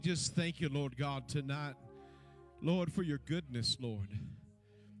Just thank you, Lord God, tonight, Lord, for your goodness, Lord.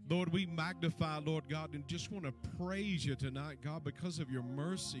 Lord, we magnify, Lord God, and just want to praise you tonight, God, because of your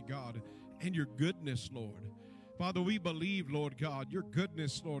mercy, God, and your goodness, Lord. Father, we believe, Lord God, your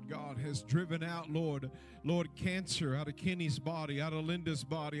goodness, Lord God, has driven out, Lord, cancer out of Kenny's body, out of Linda's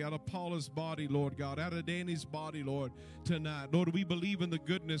body, out of Paula's body, Lord God, out of Danny's body, Lord, tonight. Lord, we believe in the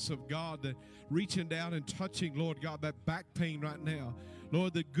goodness of God, that reaching down and touching, Lord God, that back pain right now.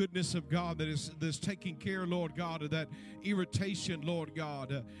 Lord, the goodness of God that's taking care, Lord God, of that irritation, Lord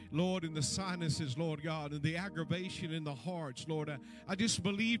God, Lord, in the sinuses, Lord God, and the aggravation in the hearts, Lord. I just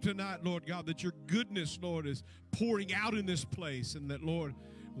believe tonight, Lord God, that your goodness, Lord, is pouring out in this place, and that, Lord,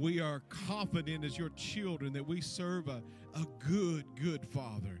 we are confident as your children that we serve a good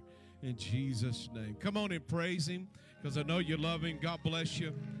Father. In Jesus' name. Come on and praise him, because I know you love him. God bless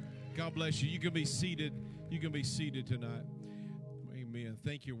you. God bless you. You can be seated. You can be seated tonight. Amen.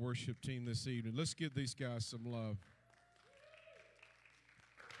 Thank you, worship team, this evening. Let's give these guys some love.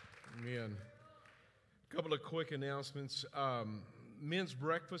 Amen. A couple of quick announcements. Men's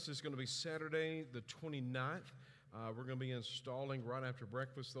breakfast is going to be Saturday the 29th. We're going to be installing right after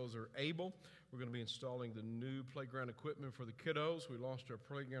breakfast. Those are able. We're going to be installing the new playground equipment for the kiddos. We lost our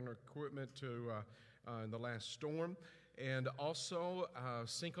playground equipment in the last storm. And also,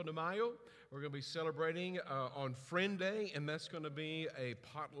 Cinco de Mayo, we're going to be celebrating on Friend Day, and that's going to be a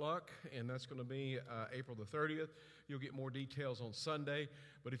potluck, and that's going to be April the 30th. You'll get more details on Sunday.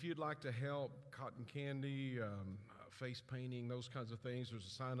 But if you'd like to help, cotton candy, face painting, those kinds of things, there's a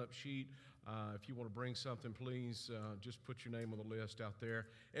sign-up sheet. If you want to bring something, please just put your name on the list out there.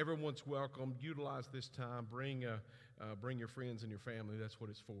 Everyone's welcome. Utilize this time. Bring your friends and your family. That's what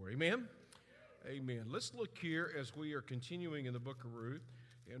it's for. Amen? Amen. Let's look here as we are continuing in the book of Ruth.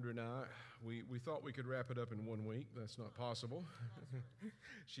 Andrew and I, we thought we could wrap it up in 1 week. That's not possible.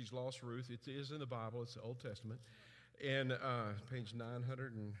 She's lost Ruth. It is in the Bible. It's the Old Testament. And page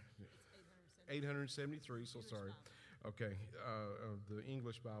 873, so sorry. Okay. The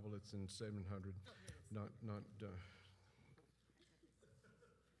English Bible, it's in 700.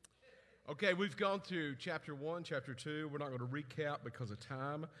 Okay, we've gone through chapter 1, chapter 2. We're not going to recap because of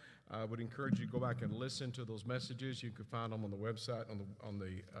time. I would encourage you to go back and listen to those messages. You can find them on the website, on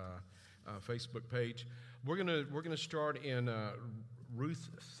the Facebook page. We're gonna start in Ruth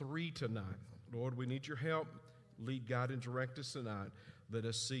 3 tonight. Lord, we need your help. Lead, guide, and direct us tonight. Let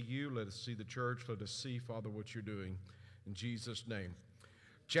us see you. Let us see the church. Let us see, Father, what you're doing. In Jesus' name.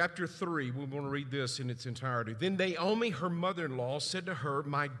 Chapter 3, we want to read this in its entirety. Then Naomi, her mother-in-law, said to her,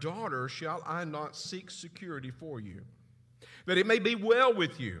 "My daughter, shall I not seek security for you, that it may be well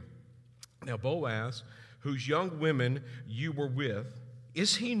with you?" Now Boaz, whose young women you were with,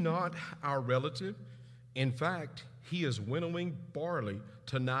 is he not our relative? In fact, he is winnowing barley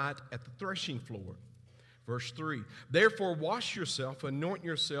tonight at the threshing floor. Verse 3, therefore wash yourself, anoint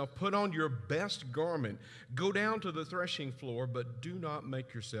yourself, put on your best garment, go down to the threshing floor, but do not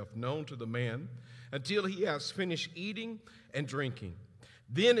make yourself known to the man until he has finished eating and drinking.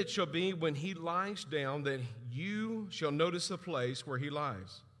 Then it shall be when he lies down that you shall notice the place where he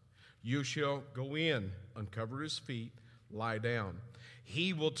lies. You shall go in, uncover his feet, lie down.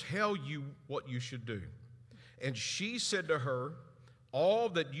 He will tell you what you should do. And she said to her, all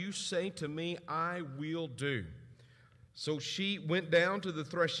that you say to me, I will do. So she went down to the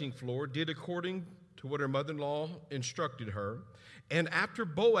threshing floor, did according to what her mother-in-law instructed her. And after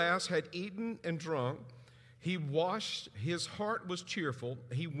Boaz had eaten and drunk, his heart was cheerful.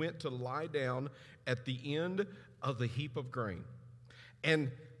 He went to lie down at the end of the heap of grain.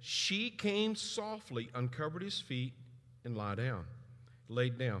 And she came softly, uncovered his feet, and laid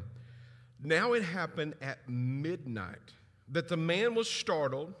down. Now it happened at midnight that the man was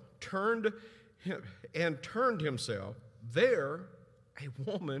startled, turned himself. There a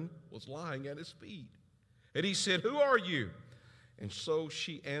woman was lying at his feet. And he said, who are you? And so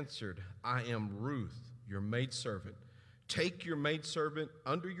she answered, I am Ruth, your maidservant. Take your maidservant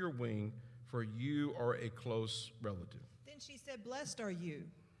under your wing, for you are a close relative. Then she said, blessed are you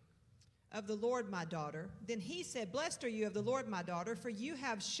of the Lord, my daughter. Then he said, blessed are you of the Lord, my daughter, for you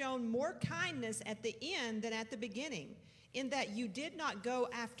have shown more kindness at the end than at the beginning, in that you did not go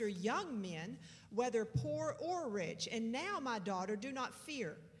after young men, whether poor or rich. And now, my daughter, do not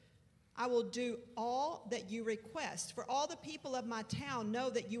fear. I will do all that you request, for all the people of my town know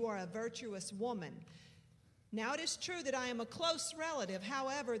that you are a virtuous woman. Now it is true that I am a close relative.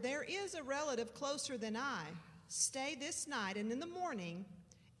 However, there is a relative closer than I. Stay this night, and in the morning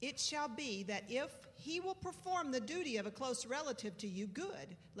it shall be that if he will perform the duty of a close relative to you,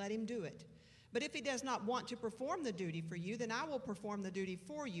 good, let him do it. But if he does not want to perform the duty for you, then I will perform the duty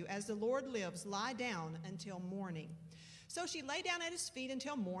for you. As the Lord lives, lie down until morning." So she lay down at his feet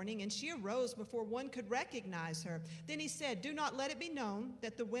until morning, and she arose before one could recognize her. Then he said, "Do not let it be known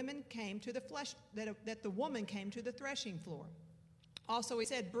that the woman came to the that the woman came to the threshing floor." Also he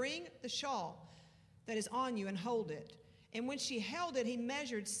said, "Bring the shawl that is on you and hold it." And when she held it, he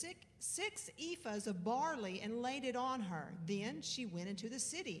measured six ephahs of barley and laid it on her. Then she went into the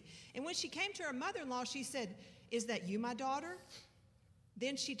city. And when she came to her mother-in-law, she said, "Is that you, my daughter?"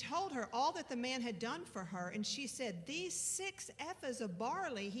 Then she told her all that the man had done for her, and she said, "These 6 ephahs of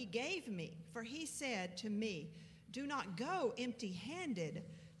barley he gave me, for he said to me, 'Do not go empty-handed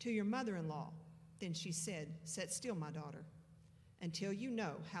to your mother-in-law.'" Then she said, "Sit still, my daughter, until you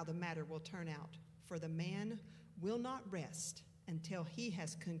know how the matter will turn out, for the man will not rest until he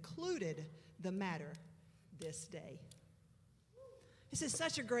has concluded the matter this day." This is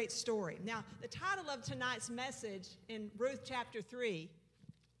such a great story. Now, the title of tonight's message in Ruth chapter 3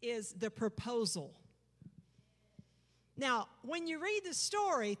 is The Proposal. Now, when you read the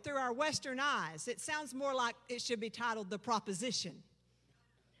story through our Western eyes, it sounds more like it should be titled The Proposition.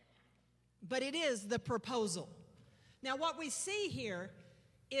 But it is The Proposal. Now, what we see here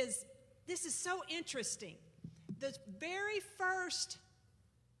is, this is so interesting. The very first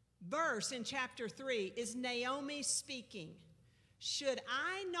verse in chapter 3 is Naomi speaking. "Should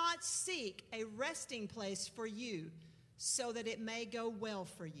I not seek a resting place for you so that it may go well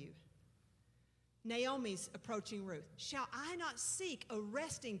for you?" Naomi's approaching Ruth. "Shall I not seek a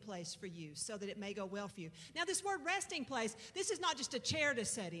resting place for you so that it may go well for you?" Now, this word resting place, this is not just a chair to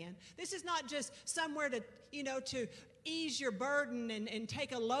sit in. This is not just somewhere to ease your burden and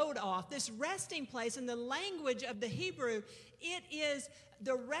take a load off. This resting place, in the language of the Hebrew, it is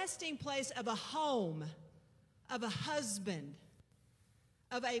the resting place of a home, of a husband,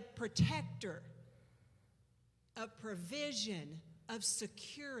 of a protector, of provision, of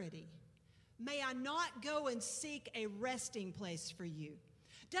security. "May I not go and seek a resting place for you?"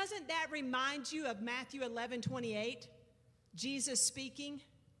 Doesn't that remind you of Matthew 11:28? Jesus speaking,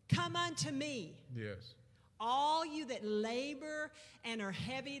 "Come unto me. Yes. All you that labor and are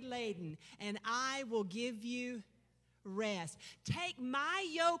heavy laden, and I will give you rest. Take my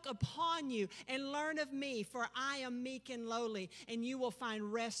yoke upon you and learn of me, for I am meek and lowly, and you will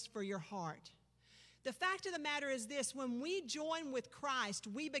find rest for your heart." The fact of the matter is this: when we join with Christ,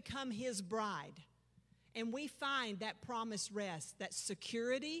 we become his bride, and we find that promised rest, that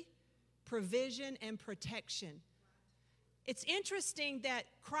security, provision, and protection. It's interesting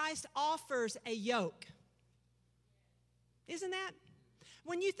that Christ offers a yoke. Isn't that?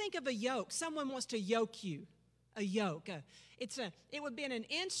 When you think of a yoke, someone wants to yoke you. A yoke. It would be an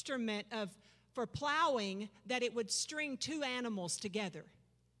instrument for plowing that it would string 2 animals together.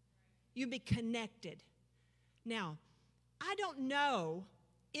 You'd be connected. Now, I don't know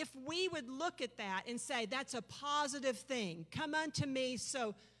if we would look at that and say that's a positive thing. "Come unto me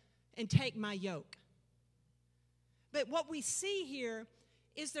and take my yoke." But what we see here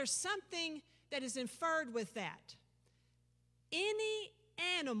is there's something that is inferred with that. Any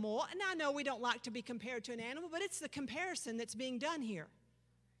animal, and I know we don't like to be compared to an animal, but it's the comparison that's being done here.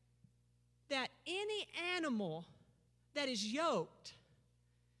 That any animal that is yoked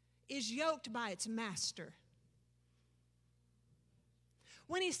by its master.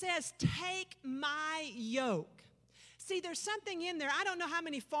 When he says, "Take my yoke," see, there's something in there. I don't know how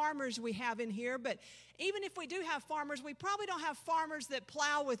many farmers we have in here, but even if we do have farmers, we probably don't have farmers that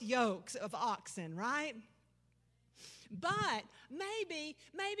plow with yokes of oxen, right? But maybe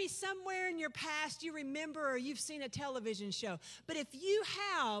somewhere in your past you remember or you've seen a television show. But if you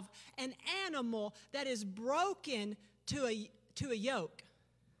have an animal that is broken to a yoke,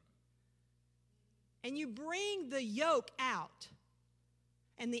 and you bring the yoke out,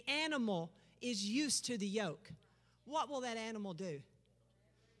 and the animal is used to the yoke, what will that animal do?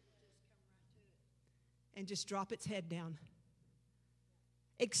 And just drop its head down,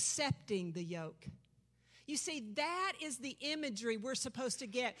 accepting the yoke. You see, that is the imagery we're supposed to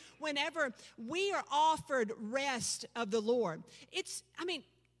get whenever we are offered rest of the Lord.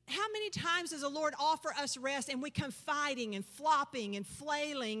 How many times does the Lord offer us rest and we come fighting and flopping and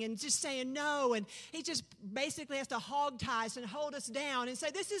flailing and just saying no, and he just basically has to hog tie us and hold us down and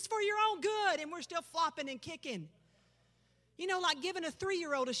say, "This is for your own good," and we're still flopping and kicking. Like giving a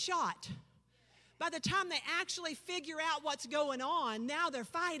 3-year-old a shot. By the time they actually figure out what's going on, now they're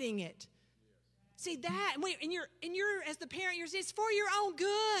fighting it. See that, and you're as the parent, it's for your own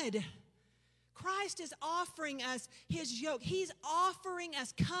good. Christ is offering us his yoke. He's offering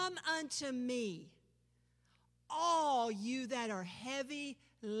us, "Come unto me, all you that are heavy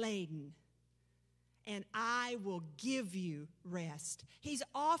laden, and I will give you rest. He's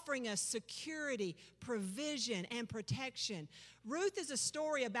offering us security, provision, and protection. Ruth is a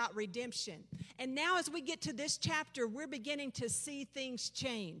story about redemption. And now as we get to this chapter, we're beginning to see things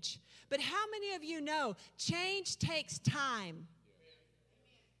change. But how many of you know change takes time?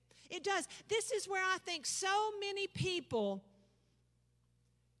 It does. This is where I think so many people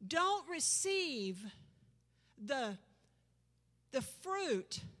don't receive the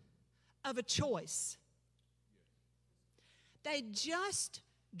fruit of a choice. They just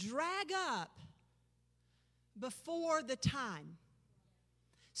drag up before the time.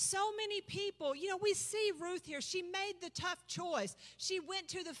 So many people, we see Ruth here. She made the tough choice. She went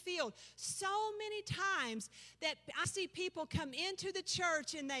to the field. So many times that I see people come into the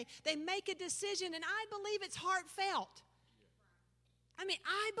church and they make a decision, and I believe it's heartfelt.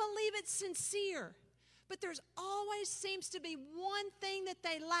 I believe it's sincere. But there's always seems to be one thing that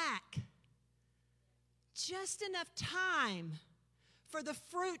they lack. Just enough time for the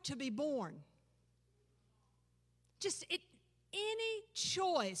fruit to be born. Any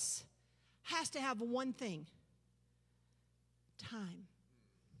choice has to have one thing: time.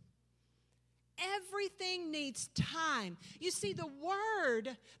 Everything needs time. You see, the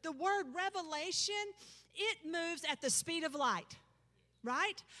word revelation, it moves at the speed of light.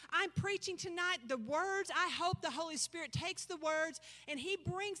 Right? I'm preaching tonight the words. I hope the Holy Spirit takes the words and He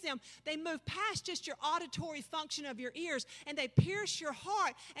brings them. They move past just your auditory function of your ears, and they pierce your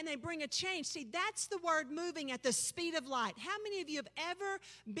heart, and they bring a change. See, that's the word moving at the speed of light. How many of you have ever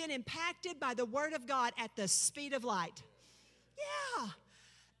been impacted by the Word of God at the speed of light? Yeah.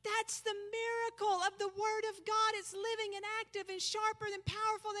 That's the miracle of the Word of God. It's living and active and sharper and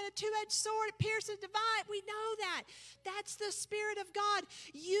powerful than a two-edged sword. It pierces divide. We know that. That's the Spirit of God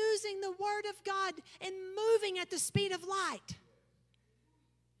using the Word of God and moving at the speed of light.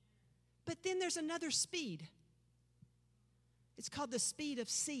 But then there's another speed. It's called the speed of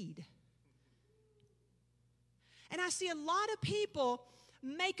seed. And I see a lot of people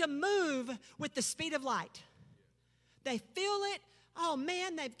make a move with the speed of light. They feel it. Oh,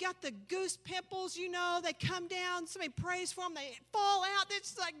 man, they've got the goose pimples, they come down, somebody prays for them, they fall out,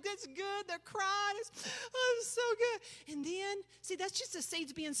 it's like, that's good, they're crying, it's so good. And then, see, that's just the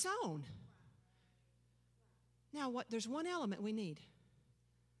seeds being sown. Now, there's one element we need: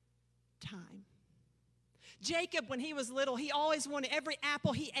 time. Jacob, when he was little, he always wanted, every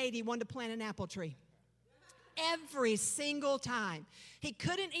apple he ate, he wanted to plant an apple tree. Every single time. He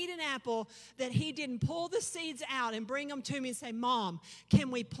couldn't eat an apple that he didn't pull the seeds out and bring them to me and say, Mom, can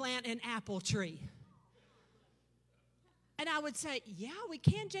we plant an apple tree? And I would say, yeah, we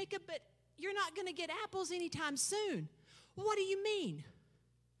can, Jacob, but you're not going to get apples anytime soon. Well, what do you mean?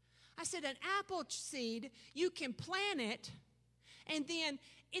 I said, an apple seed, you can plant it, and then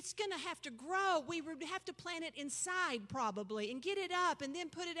it's going to have to grow. We would have to plant it inside probably and get it up and then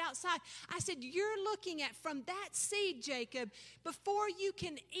put it outside. I said, you're looking at from that seed, Jacob, before you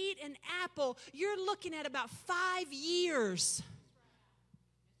can eat an apple, you're looking at about 5 years.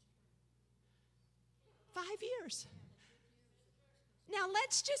 5 years. Now,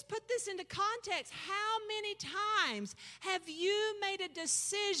 let's just put this into context. How many times have you made a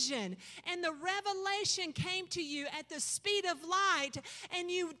decision and the revelation came to you at the speed of light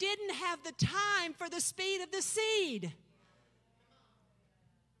and you didn't have the time for the speed of the seed?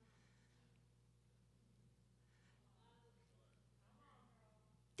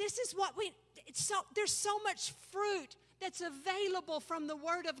 This is what there's so much fruit that's available from the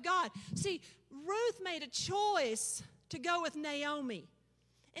Word of God. See, Ruth made a choice to go with Naomi.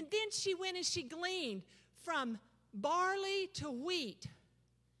 And then she went and she gleaned from barley to wheat.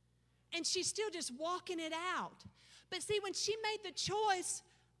 And she's still just walking it out. But see, when she made the choice,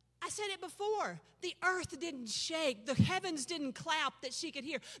 I said it before, the earth didn't shake. The heavens didn't clap that she could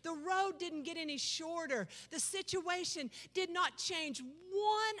hear. The road didn't get any shorter. The situation did not change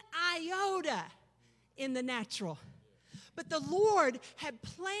one iota in the natural. But the Lord had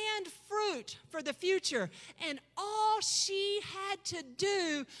planned fruit for the future, and all she had to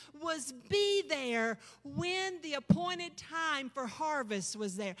do was be there when the appointed time for harvest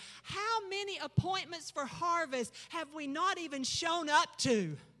was there. How many appointments for harvest have we not even shown up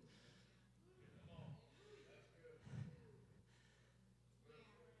to?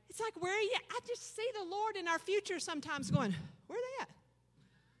 It's like, where are you? I just see the Lord in our future sometimes going, where are they at?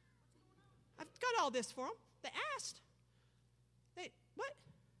 I've got all this for them. They asked. What?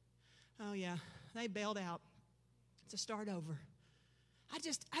 Oh, yeah, they bailed out. It's a start over. I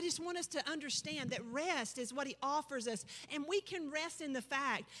just want us to understand that rest is what he offers us. And we can rest in the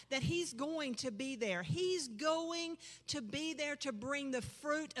fact that he's going to be there. He's going to be there to bring the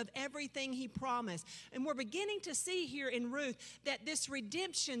fruit of everything he promised. And we're beginning to see here in Ruth that this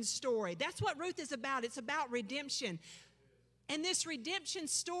redemption story, that's what Ruth is about. It's about redemption. And this redemption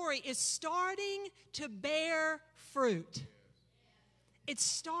story is starting to bear fruit. It's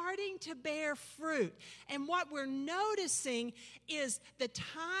starting to bear fruit. And what we're noticing is the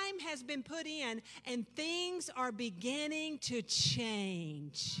time has been put in and things are beginning to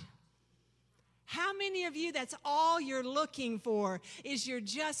change. How many of you, that's all you're looking for, is you're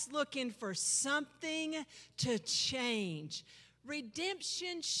just looking for something to change?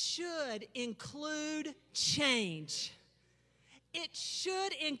 Redemption should include change. It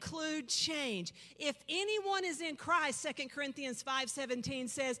should include change. If anyone is in Christ, 2 Corinthians 5:17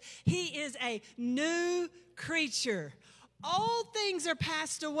 says, he is a new creature. All things are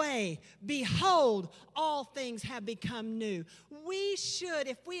passed away. Behold, all things have become new. We should,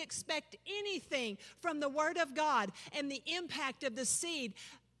 if we expect anything from the Word of God and the impact of the seed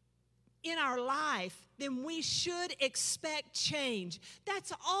in our life, then we should expect change.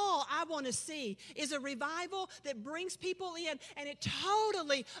 That's all I want to see, is a revival that brings people in and it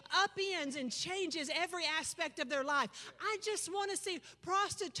totally upends and changes every aspect of their life. I just want to see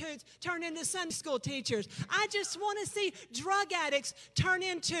prostitutes turn into Sunday school teachers. I just want to see drug addicts turn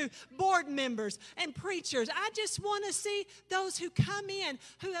into board members and preachers. I just want to see those who come in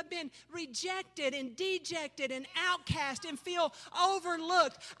who have been rejected and dejected and outcast and feel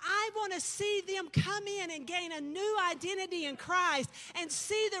overlooked. I want to see them come in and gain a new identity in Christ and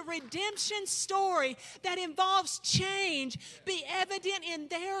see the redemption story that involves change be evident in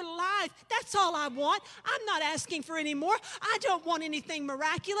their life. That's all I want. I'm not asking for any more. I don't want anything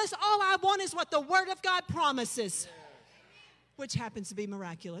miraculous. All I want is what the Word of God promises, which happens to be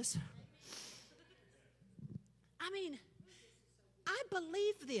miraculous. I mean, I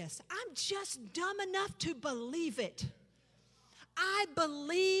believe this. I'm just dumb enough to believe it. I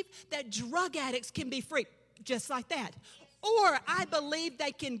believe that drug addicts can be free, just like that. Or I believe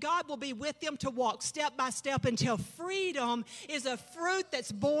God will be with them to walk step by step until freedom is a fruit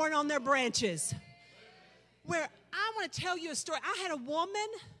that's born on their branches. Where I want to tell you a story. I had a woman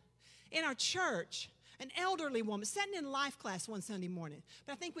in our church, an elderly woman, sitting in life class one Sunday morning.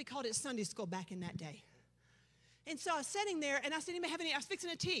 But I think we called it Sunday school back in that day. And so I was sitting there, and I said, I was fixing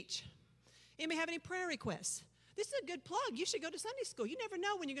to teach. Anybody have any prayer requests? This is a good plug. You should go to Sunday school. You never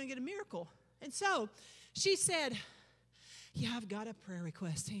know when you're going to get a miracle. And so she said, yeah, I've got a prayer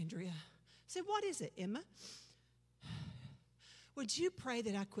request, Andrea. I said, what is it, Emma? Would you pray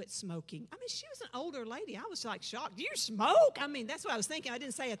that I quit smoking? I mean, she was an older lady. I was like shocked. Do you smoke? I mean, that's what I was thinking. I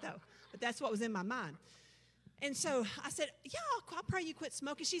didn't say it, though. But that's what was in my mind. And so I said, yeah, I'll pray you quit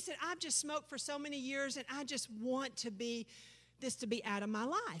smoking. She said, I've just smoked for so many years, and I just want this to be out of my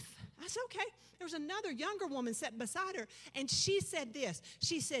life. I said, okay. There was another younger woman sitting beside her, and she said this.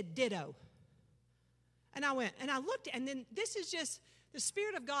 She said, ditto. And I went, and I looked, and then this is just, the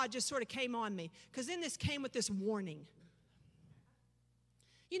Spirit of God just sort of came on me, because then this came with this warning.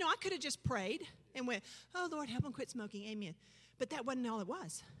 You know, I could have just prayed and went, oh, Lord, help him quit smoking, amen. But that wasn't all it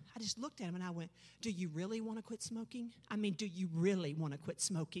was. I just looked at him, and I went, do you really want to quit smoking? I mean, do you really want to quit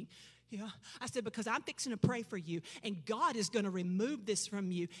smoking? Yeah. I said, because I'm fixing to pray for you, and God is going to remove this from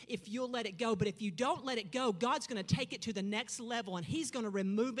you if you'll let it go. But if you don't let it go, God's going to take it to the next level, and he's going to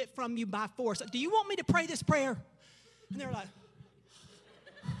remove it from you by force. Do you want me to pray this prayer? And they're like,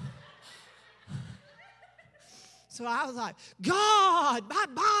 so I was like, God,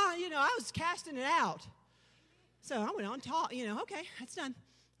 bye-bye. You know, I was casting it out. So I went on talk, okay, that's done,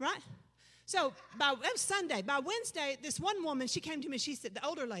 right? So that was Sunday. By Wednesday, this one woman, she came to me. She said, the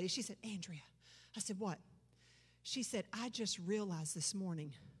older lady, she said, Andrea. I said, what? She said, I just realized this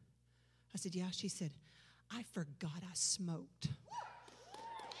morning. I said, yeah. She said, I forgot I smoked.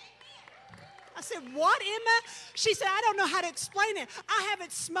 I said, what, Emma? She said, I don't know how to explain it. I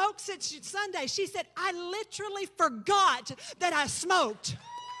haven't smoked since Sunday. She said, I literally forgot that I smoked.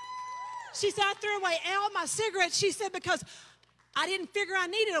 She said, I threw away all my cigarettes. She said, because I didn't figure I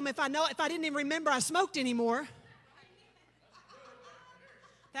needed them if I didn't even remember I smoked anymore.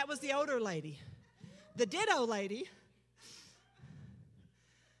 That was the older lady. The ditto lady,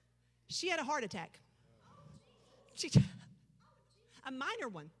 she had a heart attack. A minor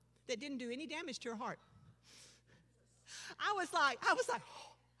one that didn't do any damage to her heart. I was like, oh.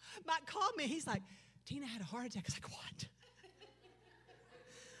 Mike called me. He's like, Tina had a heart attack. I was like, what?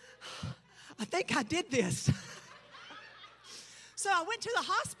 I think I did this. So I went to the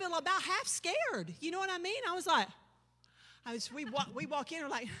hospital about half scared. You know what I mean? I was like, We walk in, we're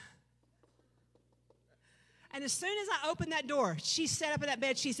like, and as soon as I opened that door, she sat up in that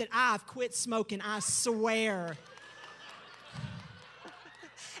bed. She said, I've quit smoking, I swear.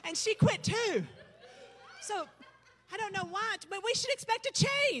 And she quit too. So I don't know why, but we should expect a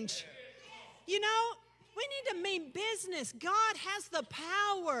change. You know, we need to mean business. God has the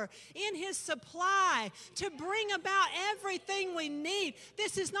power in His supply to bring about everything we need.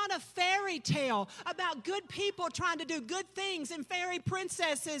 This is not a fairy tale about good people trying to do good things and fairy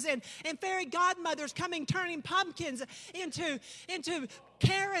princesses and fairy godmothers turning pumpkins into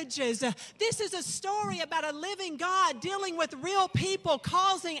carriages. This is a story about a living God dealing with real people,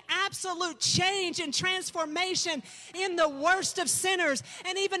 causing absolute change and transformation in the worst of sinners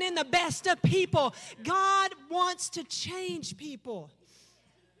and even in the best of people. God wants to change people.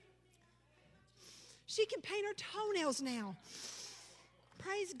 She can paint her toenails now.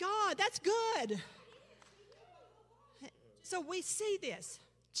 Praise God. That's good. So we see this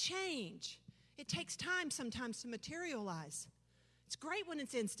change. It takes time sometimes to materialize. It's great when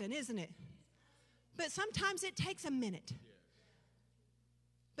it's instant, isn't it? But sometimes it takes a minute.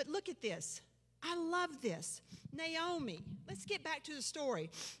 But look at this. I love this. Naomi, let's get back to the story.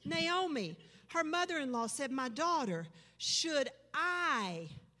 Naomi, her mother-in-law said, my daughter, should I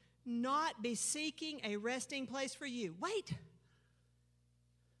not be seeking a resting place for you? Wait.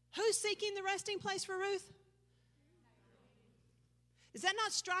 Who's seeking the resting place for Ruth? Does that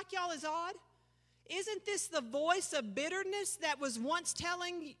not strike y'all as odd? Isn't this the voice of bitterness that was once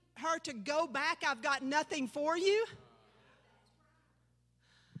telling her to go back? I've got nothing for you.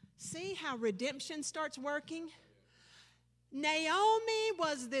 See how redemption starts working? Naomi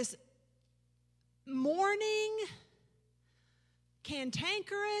was this mourning,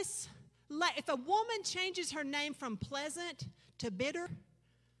 cantankerous. If a woman changes her name from pleasant to bitter,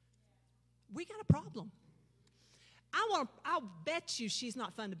 we got a problem. I'll bet you she's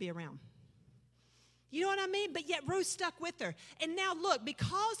not fun to be around. You know what I mean? But yet Ruth stuck with her. And now look,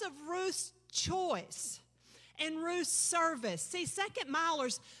 because of Ruth's choice and Ruth's service. See, second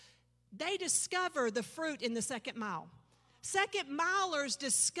milers, they discover the fruit in the second mile. Second milers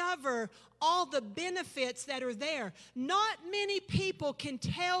discover all the benefits that are there. Not many people can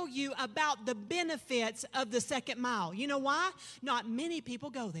tell you about the benefits of the second mile. You know why? Not many people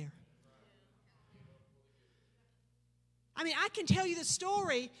go there. I mean, I can tell you the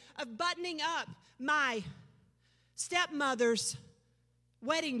story of buttoning up my stepmother's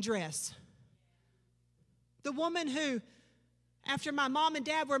wedding dress. The woman who, after my mom and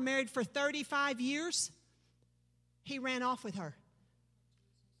dad were married for 35 years, he ran off with her.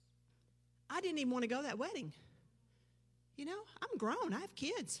 I didn't even want to go to that wedding. You know, I'm grown. I have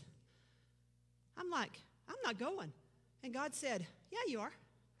kids. I'm like, I'm not going. And God said, yeah, you are.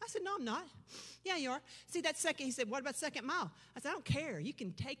 I said, no, I'm not. Yeah, you are. See, that second, he said, what about second mile? I said, I don't care. You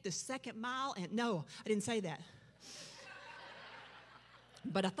can take the second mile and, no, I didn't say that.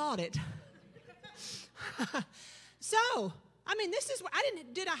 But I thought it. So, I mean, this is where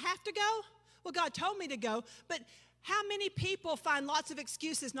did I have to go? Well, God told me to go. But how many people find lots of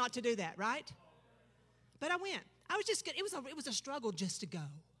excuses not to do that, right? But I went. I was just, it was a struggle just to go.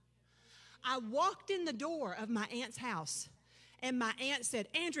 I walked in the door of my aunt's house. And my aunt said,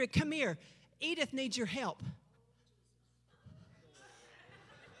 Andrea, come here. Edith needs your help.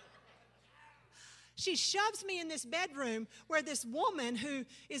 She shoves me in this bedroom where this woman who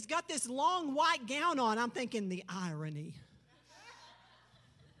has got this long white gown on, I'm thinking the irony.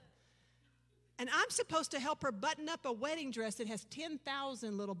 And I'm supposed to help her button up a wedding dress that has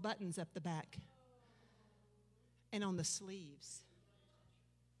 10,000 little buttons up the back and on the sleeves.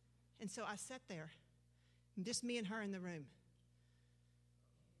 And so I sat there, just me and her in the room.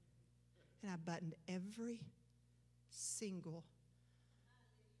 And I buttoned every single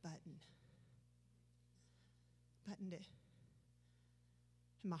button. Buttoned it.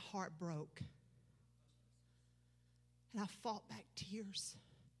 And my heart broke. And I fought back tears.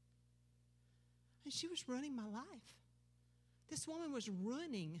 And she was ruining my life. This woman was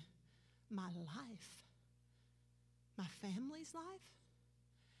ruining my life. My family's life.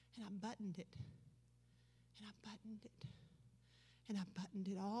 And I buttoned it. And I buttoned it. And I buttoned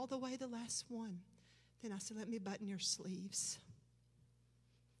it all the way the last one. Then I said, let me button your sleeves.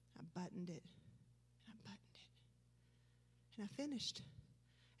 I buttoned it. And I buttoned it. And I finished.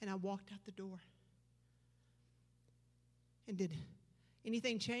 And I walked out the door. And did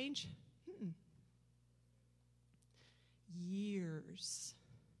anything change? Mm-mm. Years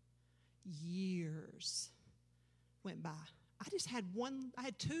went by. I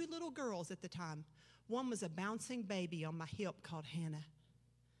had two little girls at the time. One was a bouncing baby on my hip called Hannah.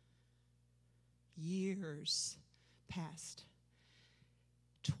 Years passed.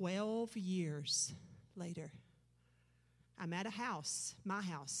 12 years later, I'm at a house, my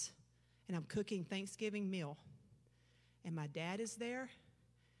house, and I'm cooking Thanksgiving meal. And my dad is there,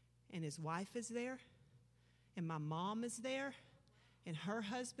 and his wife is there, and my mom is there, and her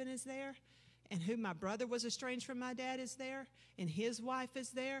husband is there, and who my brother was estranged from my dad is there, and his wife is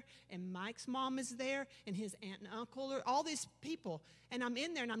there, and Mike's mom is there, and his aunt and uncle, all these people. And I'm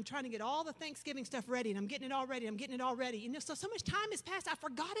in there, and I'm trying to get all the Thanksgiving stuff ready, and I'm getting it all ready, so much time has passed, I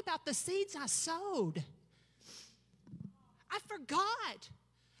forgot about the seeds I sowed. I forgot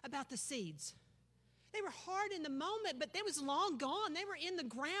about the seeds. They were hard in the moment, but they was long gone. They were in the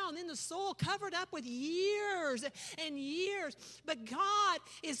ground, in the soil, covered up with years and years. But God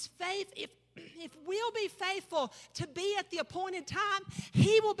is faithful. If we'll be faithful to be at the appointed time,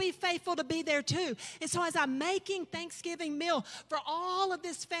 He will be faithful to be there too. And so as I'm making Thanksgiving meal for all of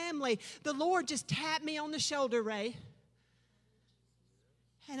this family, the Lord just tapped me on the shoulder, Ray.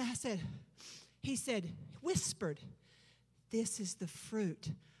 And He said, whispered, "This is the fruit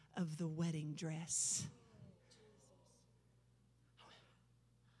of the wedding dress."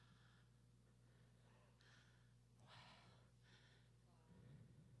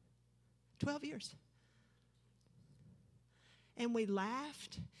 12 years. And we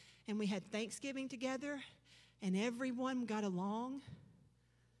laughed, and we had Thanksgiving together, and everyone got along.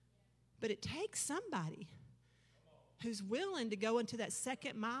 But it takes somebody who's willing to go into that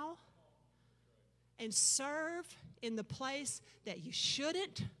second mile and serve in the place that you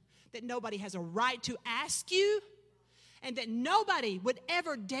shouldn't, that nobody has a right to ask you, and that nobody would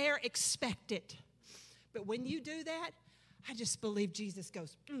ever dare expect it. But when you do that, I just believe Jesus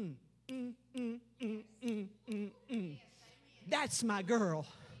goes, That's my girl.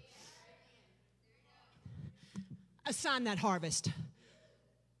 Assign that harvest.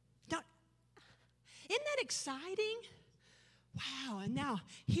 Now, isn't that exciting? Wow, and now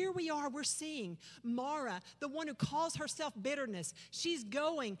here we are, we're seeing Mara, the one who calls herself bitterness. She's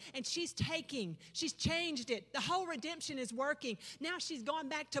going and she's changed it. The whole redemption is working. Now she's gone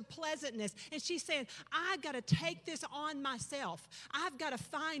back to pleasantness, and she's saying, I've got to take this on myself. I've got to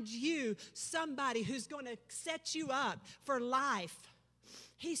find you somebody who's going to set you up for life.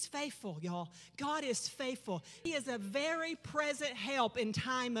 He's faithful, y'all. God is faithful. He is a very present help in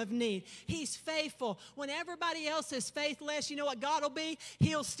time of need. He's faithful. When everybody else is faithless, you know what God will be?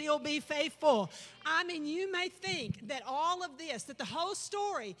 He'll still be faithful. I mean, you may think that all of this, that the whole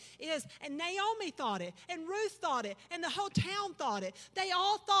story is, and Naomi thought it, and Ruth thought it, and the whole town thought it. They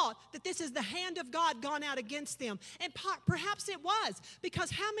all thought that this is the hand of God gone out against them. And perhaps it was, because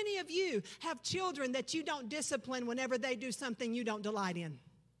how many of you have children that you don't discipline whenever they do something you don't delight in?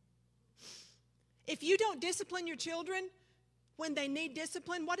 If you don't discipline your children when they need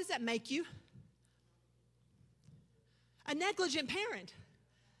discipline, what does that make you? A negligent parent,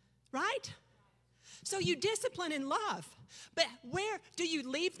 right? So you discipline in love. But where do you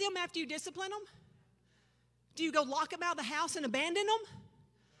leave them after you discipline them? Do you go lock them out of the house and abandon them?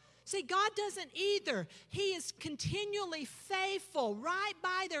 See, God doesn't either. He is continually faithful, right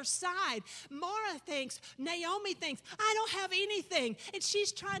by their side. Naomi thinks, I don't have anything. And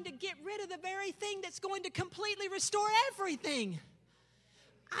she's trying to get rid of the very thing that's going to completely restore everything.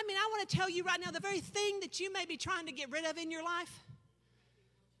 I mean, I want to tell you right now, the very thing that you may be trying to get rid of in your life,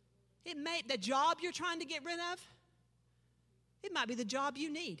 the job you're trying to get rid of, it might be the job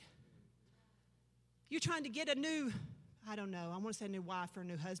you need. You're trying to get a new, I don't know, I want to say a new wife or a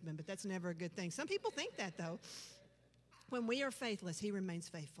new husband, but that's never a good thing. Some people think that, though. When we are faithless, He remains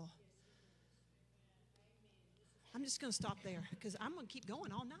faithful. I'm just going to stop there because I'm going to keep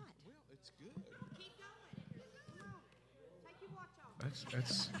going all night. Well, it's good. Keep going. Come on. Take your watch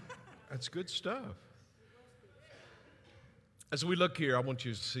off. That's good stuff. As we look here, I want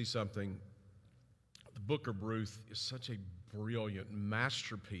you to see something. The book of Ruth is such a brilliant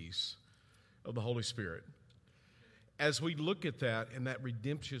masterpiece of the Holy Spirit. As we look at that and that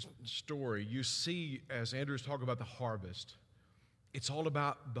redemption story, you see, as Andrew's talking about the harvest, it's all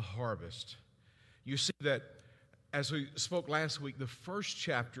about the harvest. You see that, as we spoke last week, the first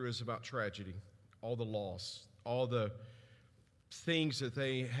chapter is about tragedy, all the loss, all the things that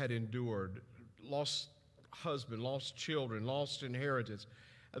they had endured, lost husband, lost children, lost inheritance.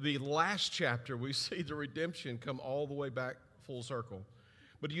 The last chapter, we see the redemption come all the way back full circle.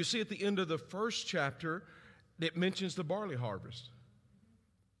 But you see at the end of the first chapter, it mentions the barley harvest.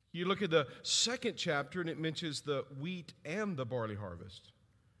 You look at the second chapter, and it mentions the wheat and the barley harvest.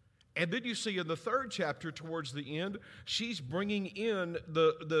 And then you see in the third chapter, towards the end, she's bringing in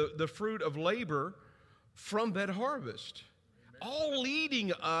the fruit of labor from that harvest. Amen. All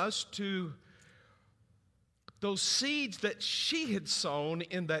leading us to those seeds that she had sown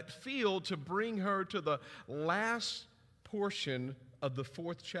in that field to bring her to the last portion of the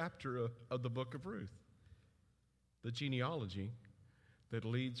 4th chapter of the book of Ruth. The genealogy that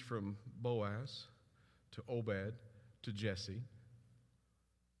leads from Boaz to Obed to Jesse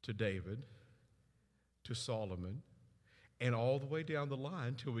to David to Solomon and all the way down the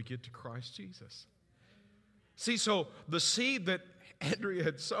line till we get to Christ Jesus. See, so the seed that Andrea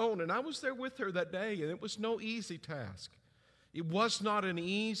had sown, and I was there with her that day, and it was no easy task. It was not an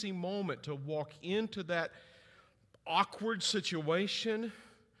easy moment to walk into that awkward situation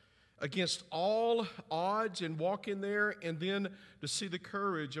against all odds and walk in there, and then to see the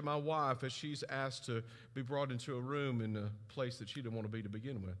courage of my wife as she's asked to be brought into a room in a place that she didn't want to be to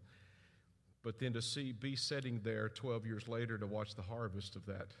begin with. But then to be sitting there 12 years later to watch the harvest of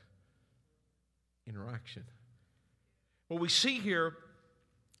that interaction. What we see here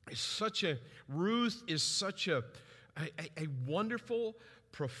is Ruth is such a wonderful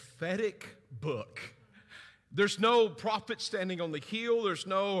prophetic book. There's no prophet standing on the hill. There's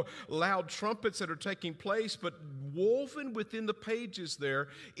no loud trumpets that are taking place, but woven within the pages there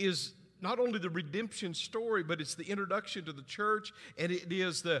is not only the redemption story, but it's the introduction to the church, and it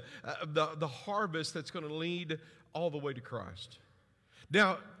is the harvest that's going to lead all the way to Christ.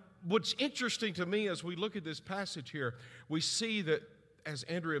 Now, what's interesting to me as we look at this passage here, we see that, as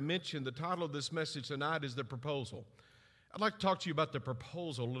Andrea mentioned, the title of this message tonight is The Proposal. I'd like to talk to you about the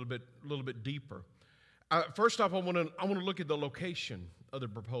proposal a little bit deeper. First off, I want to look at the location of the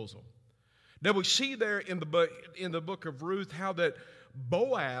proposal. Now, we see there in the book of Ruth how that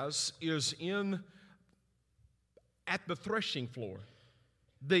Boaz is at the threshing floor.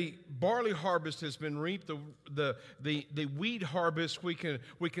 The barley harvest has been reaped. The wheat harvest we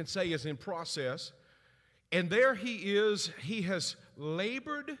can say is in process. And there he is. He has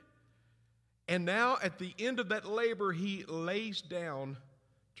labored, and now at the end of that labor, he lays down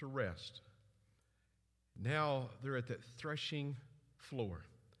to rest. Now they're at the threshing floor.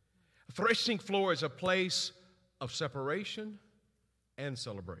 A threshing floor is a place of separation and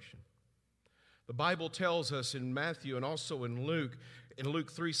celebration. The Bible tells us in Matthew and also in Luke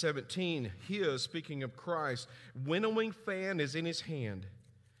 3:17, speaking of Christ, winnowing fan is in his hand.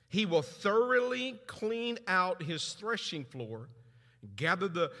 He will thoroughly clean out his threshing floor, gather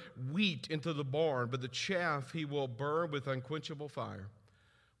the wheat into the barn, but the chaff he will burn with unquenchable fire.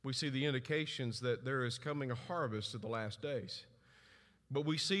 We see the indications that there is coming a harvest of the last days. But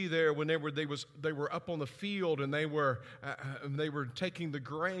we see there when they were up on the field and they were taking the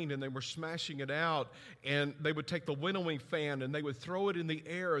grain and they were smashing it out, and they would take the winnowing fan and they would throw it in the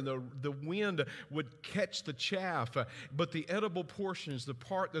air, and the wind would catch the chaff, but the edible portions, the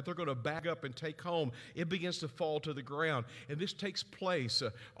part that they're going to bag up and take home, it begins to fall to the ground. And this takes place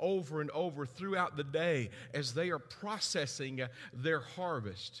over and over throughout the day as they are processing their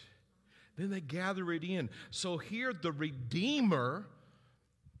harvest. Then they gather it in. So here the Redeemer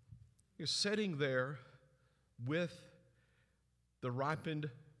is sitting there with the ripened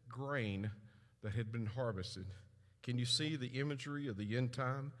grain that had been harvested. Can you see the imagery of the end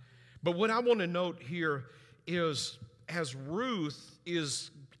time? But what I want to note here is, as Ruth is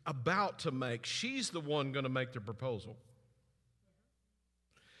about to she's the one going to make the proposal.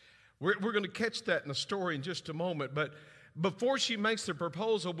 We're going to catch that in the story in just a moment, but before she makes the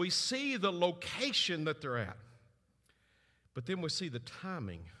proposal, we see the location that they're at. But then we see the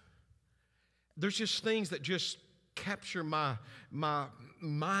timing. There's just things that just capture my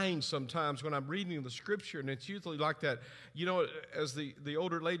mind sometimes when I'm reading the scripture, and it's usually like that. You know, as the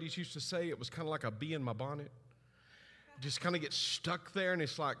older ladies used to say, it was kind of like a bee in my bonnet. Just kind of get stuck there, and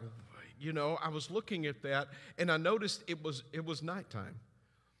it's like, you know, I was looking at that, and I noticed it was nighttime.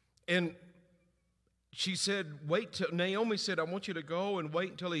 And she said, Naomi said, I want you to go and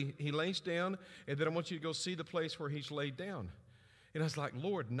wait until he lays down, and then I want you to go see the place where he's laid down. And I was like,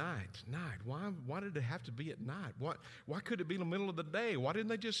 Lord, night. Why did it have to be at night? Why could it be in the middle of the day? Why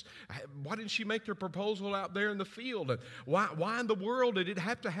didn't she make their proposal out there in the field? And why in the world did it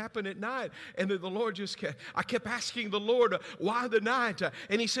have to happen at night? And then the Lord I kept asking the Lord, why the night?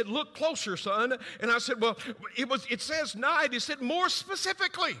 And he said, look closer, son. And I said, well, it says night. He said, more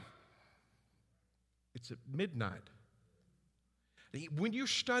specifically, it's at midnight. When you're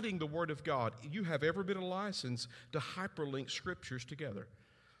studying the Word of God, you have every bit of license to hyperlink scriptures together.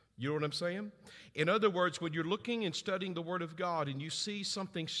 You know what I'm saying? In other words, when you're looking and studying the Word of God and you see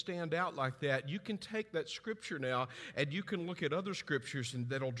something stand out like that, you can take that scripture now and you can look at other scriptures and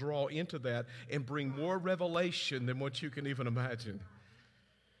that'll draw into that and bring more revelation than what you can even imagine.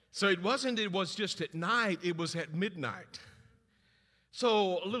 So it was just at night, it was at midnight.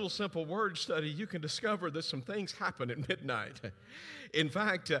 So, a little simple word study, you can discover that some things happen at midnight. In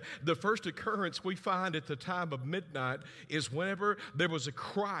fact, the first occurrence we find at the time of midnight is whenever there was a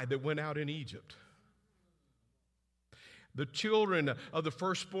cry that went out in Egypt. The children of the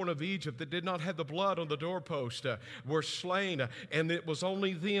firstborn of Egypt that did not have the blood on the doorpost were slain, and it was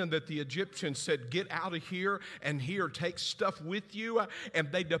only then that the Egyptians said, "Get out of here, and here, take stuff with you," and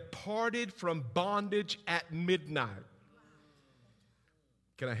they departed from bondage at midnight.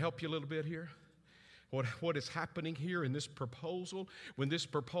 Can I help you a little bit here? What is happening here in this proposal? Where there's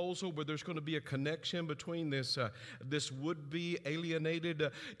going to be a connection between this would-be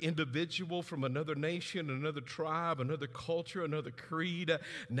alienated individual from another nation, another tribe, another culture, another creed.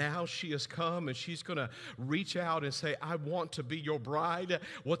 Now she has come and she's going to reach out and say, "I want to be your bride."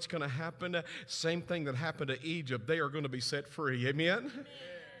 What's going to happen? Same thing that happened to Egypt. They are going to be set free. Amen?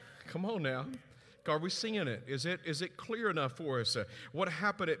 Come on now. Are we seeing it? Is it clear enough for us? What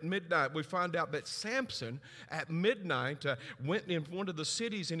happened at midnight? We find out that Samson at midnight went in one of the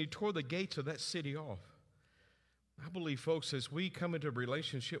cities and he tore the gates of that city off. I believe, folks, as we come into a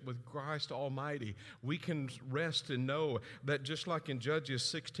relationship with Christ Almighty, we can rest and know that just like in Judges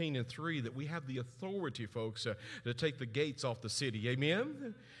 16:3, that we have the authority, folks, to take the gates off the city.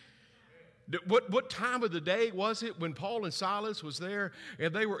 Amen? What time of the day was it when Paul and Silas was there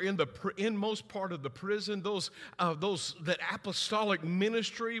and they were in the inmost part of the prison? That apostolic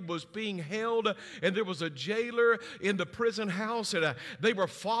ministry was being held, and there was a jailer in the prison house, and they were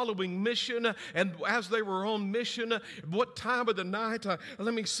following mission. And as they were on mission, what time of the night?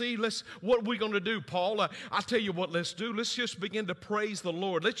 Let me see. What are we going to do, Paul? I'll tell you what. Let's do. Let's just begin to praise the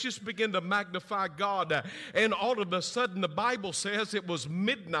Lord. Let's just begin to magnify God. And all of a sudden, the Bible says it was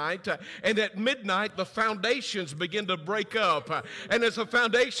midnight, and at midnight, the foundations begin to break up. And as the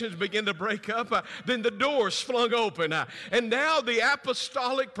foundations begin to break up, then the doors flung open. And now the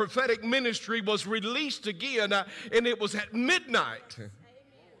apostolic prophetic ministry was released again, and it was at midnight.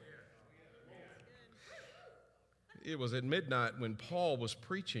 It was at midnight when Paul was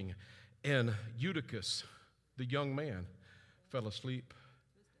preaching, and Eutychus, the young man, fell asleep,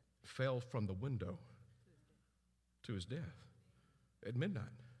 fell from the window to his death at midnight.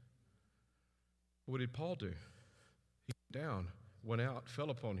 What did Paul do? He came down, went out, fell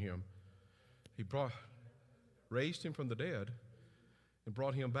upon him. He raised him from the dead and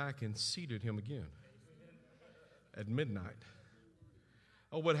brought him back and seated him again at midnight.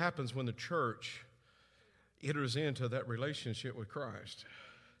 Oh, what happens when the church enters into that relationship with Christ?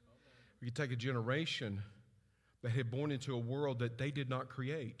 You take a generation that had born into a world that they did not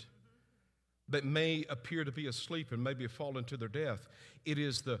create, that may appear to be asleep and maybe have fallen to their death. It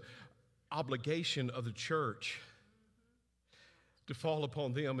is the obligation of the church to fall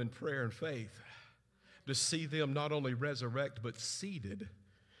upon them in prayer and faith, to see them not only resurrect but seated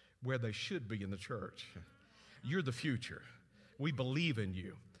where they should be in the church. You're the future. We believe in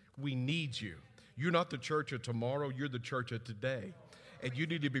you. We need you. You're not the church of tomorrow. You're the church of today. And you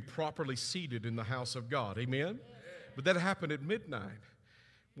need to be properly seated in the house of God. Amen? But that happened at midnight.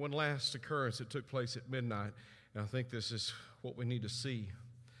 One last occurrence that took place at midnight, and I think this is what we need to see.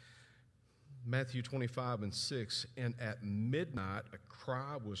 Matthew 25:6, and at midnight a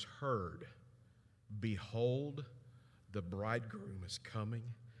cry was heard, "Behold, the bridegroom is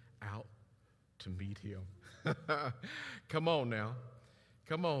coming out to meet him." Come on now.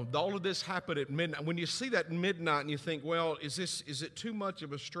 Come on. All of this happened at midnight. When you see that midnight and you think, well, is it too much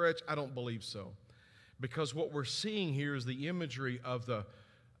of a stretch? I don't believe so. Because what we're seeing here is the imagery of the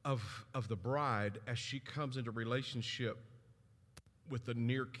bride as she comes into relationship with the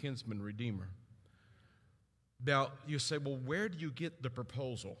near kinsman redeemer. Now, you say, well, where do you get the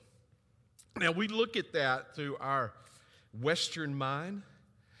proposal? Now, we look at that through our Western mind,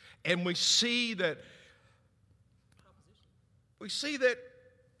 and we see that,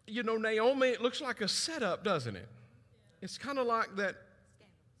 Naomi, it looks like a setup, doesn't it? It's kind of like that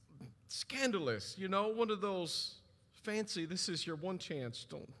scandalous, one of those fancy, this is your one chance,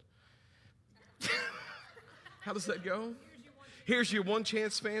 don't. How does that go? Here's your one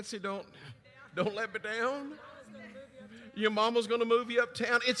chance, fancy, don't let me down. Your mama's going to move you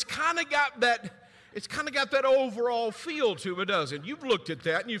uptown. It's kind of got that overall feel to it, doesn't it? You've looked at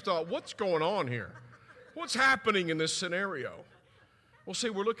that and you've thought, what's going on here? What's happening in this scenario? Well,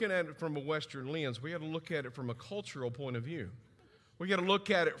 see, we're looking at it from a Western lens. We got to look at it from a cultural point of view. We got to look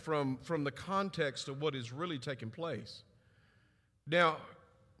at it from the context of what is really taking place. Now,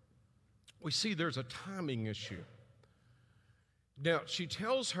 we see there's a timing issue. Now, she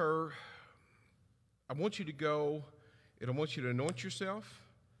tells her, I want you to go, and I want you to anoint yourself.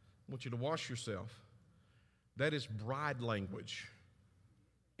 I want you to wash yourself. That is bride language.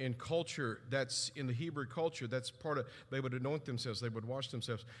 in culture, that's in the Hebrew culture, that's part of, they would anoint themselves, they would wash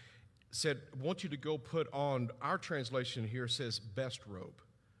themselves, said, I want you to go put on, our translation here says best robe.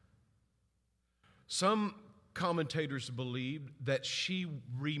 Some commentators believed that she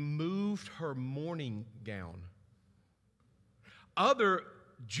removed her mourning gown. Other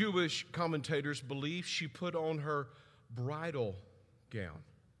Jewish commentators believe she put on her bridal gown.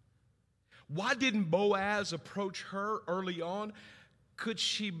 Why didn't Boaz approach her early on? Could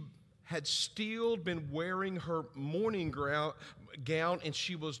she had still been wearing her mourning gown and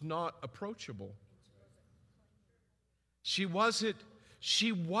she was not approachable? She wasn't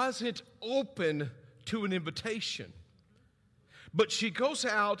open to an invitation. But she goes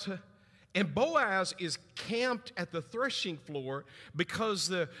out, and Boaz is camped at the threshing floor because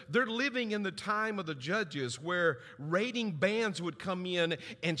they're living in the time of the judges where raiding bands would come in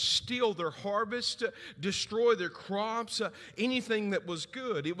and steal their harvest, destroy their crops, anything that was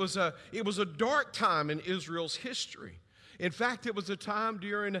good. It was a dark time in Israel's history. In fact, it was a time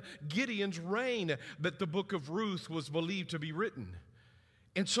during Gideon's reign that the book of Ruth was believed to be written.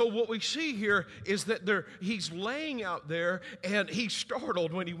 And so what we see here is that he's laying out there and he's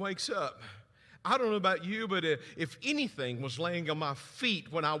startled when he wakes up. I don't know about you, but if anything was laying on my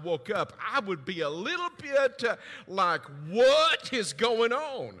feet when I woke up, I would be a little bit like, what is going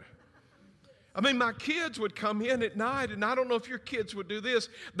on? I mean, my kids would come in at night, and I don't know if your kids would do this.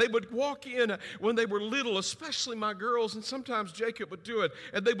 They would walk in when they were little, especially my girls, and sometimes Jacob would do it,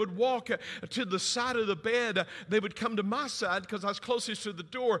 and they would walk to the side of the bed. They would come to my side because I was closest to the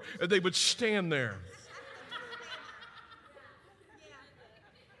door, and they would stand there.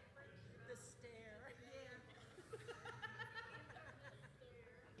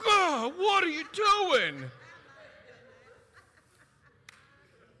 God, what are you doing?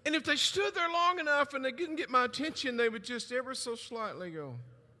 And if they stood there long enough and they didn't get my attention, they would just ever so slightly go.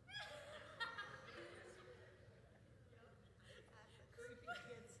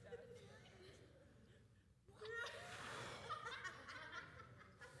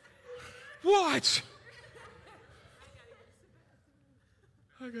 What?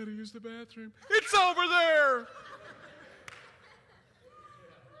 I got to use the bathroom. It's over there.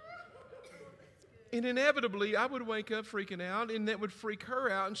 And inevitably, I would wake up freaking out, and that would freak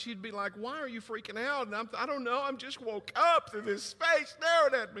her out, and she'd be like, why are you freaking out? And I don't know, I just woke up to this face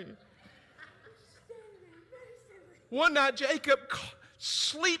staring at me. One night, Jacob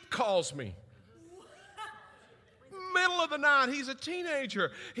sleep calls me. Middle of the night, he's a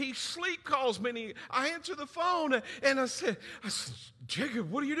teenager. He sleep calls me, and I answer the phone, and I said,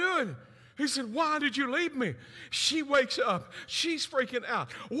 Jacob, what are you doing? He said, why did you leave me? She wakes up. She's freaking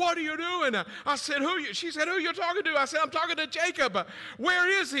out. What are you doing? I said, She said, who are you talking to? I said, I'm talking to Jacob. Where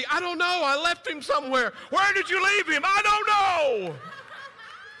is he? I don't know. I left him somewhere. Where did you leave him? I don't know.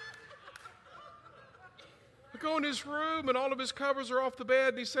 I go in his room, and all of his covers are off the bed,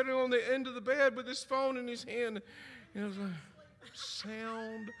 and he's sitting on the end of the bed with his phone in his hand. And I was like,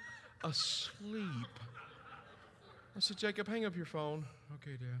 sound asleep. I said, Jacob, hang up your phone.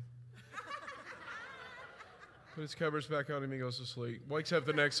 Okay, Dad. Put his covers back on him, he goes to sleep. Wakes up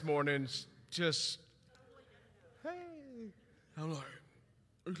the next morning, just, hey. I'm like,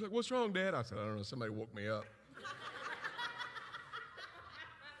 he's like, what's wrong, Dad? I said, I don't know, somebody woke me up.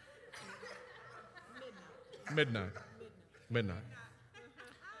 Midnight.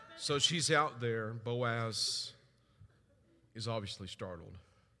 So she's out there. Boaz is obviously startled.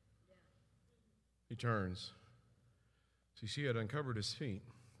 He turns. See, she had uncovered his feet.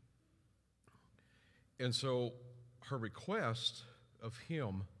 And so her request of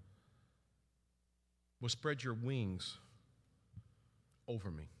him was, spread your wings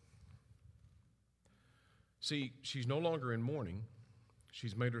over me. See, she's no longer in mourning.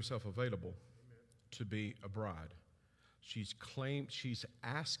 She's made herself available to be a bride. She's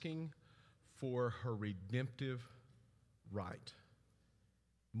asking for her redemptive right.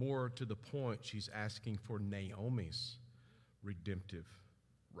 More to the point, she's asking for Naomi's redemptive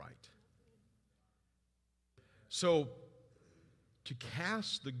right. So, to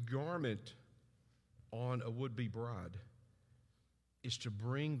cast the garment on a would-be bride is to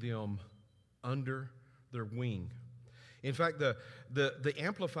bring them under their wing. In fact, the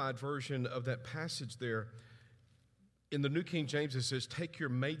amplified version of that passage there, in the New King James, it says, take your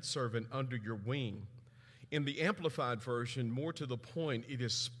maidservant under your wing. In the amplified version, more to the point, it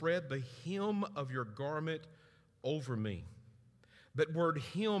is spread the hem of your garment over me. That word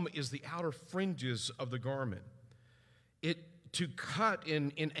hem is the outer fringes of the garment. To cut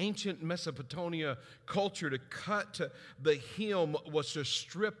in ancient Mesopotamia culture, to cut the hem was to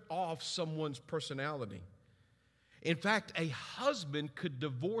strip off someone's personality. In fact, a husband could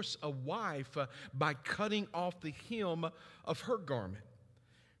divorce a wife by cutting off the hem of her garment.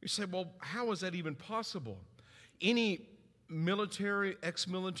 You say, well, how is that even possible? Any military,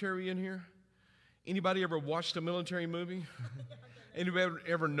 ex-military in here? Anybody ever watched a military movie? Anybody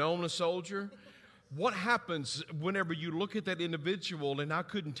ever known a soldier? What happens whenever you look at that individual, and I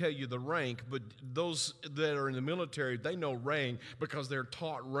couldn't tell you the rank, but those that are in the military, they know rank because they're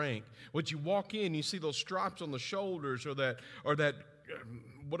taught rank. When you walk in, you see those stripes on the shoulders or that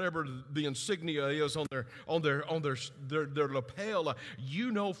whatever the insignia is on their lapel,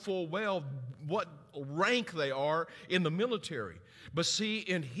 you know full well what rank they are in the military. But see,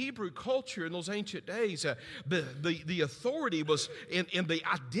 in Hebrew culture in those ancient days, the authority was, and the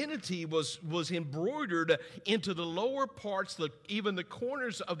identity was embroidered into the lower parts, even the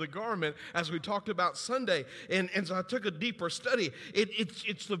corners of the garment, as we talked about Sunday. And so I took a deeper study.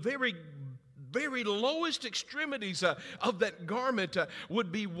 It's the very lowest extremities of that garment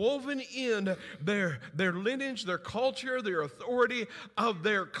would be woven in their lineage, their culture, their authority of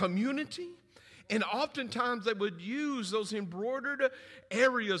their community. And oftentimes they would use those embroidered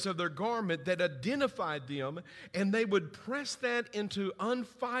areas of their garment that identified them, and they would press that into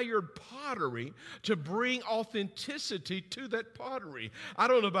unfired pottery to bring authenticity to that pottery. I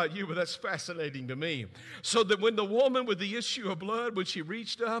don't know about you, but that's fascinating to me. So that when the woman with the issue of blood, when she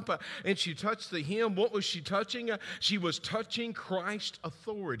reached up and she touched the hem, what was she touching? She was touching Christ's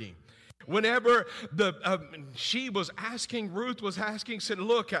authority. Whenever she was asking, Ruth was asking, said,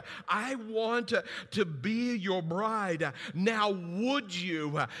 look, I want to be your bride. Now, would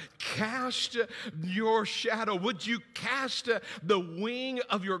you cast your shadow? Would you cast the wing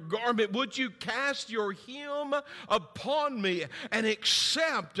of your garment? Would you cast your hem upon me and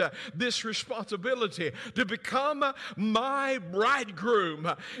accept this responsibility to become my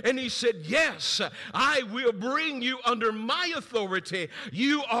bridegroom? And he said, yes, I will bring you under my authority.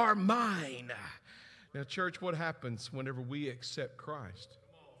 You are mine. Now, church, what happens whenever we accept Christ?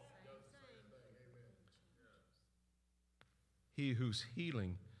 He whose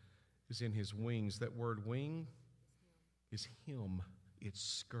healing is in his wings. That word wing is hem, its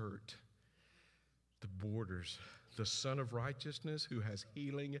skirt, the borders. The Son of Righteousness who has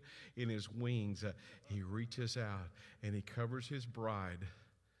healing in his wings. He reaches out and he covers his bride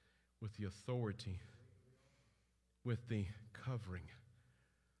with the authority, with the covering.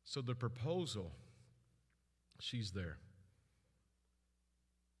 So the proposal, she's there.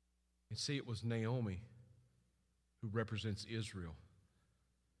 And see, it was Naomi, who represents Israel,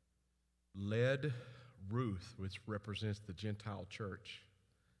 led Ruth, which represents the Gentile church,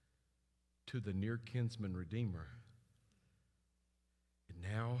 to the near kinsman Redeemer. And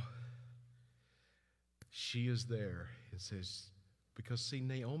now she is there and says, because see,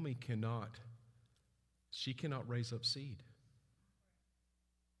 Naomi cannot raise up seed.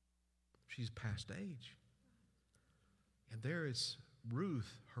 She's past age. And there is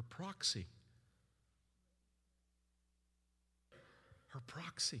Ruth, her proxy. Her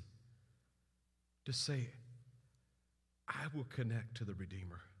proxy to say, I will connect to the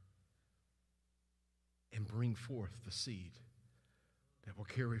Redeemer and bring forth the seed that will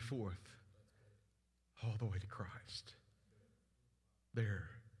carry forth all the way to Christ. There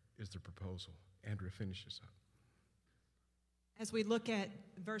is the proposal. Andrea finishes up. As we look at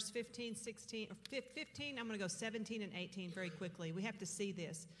verse 15, 16, or 15, I'm going to go 17 and 18 very quickly. We have to see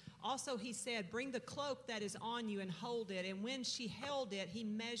this. Also, he said, bring the cloak that is on you and hold it. And when she held it, he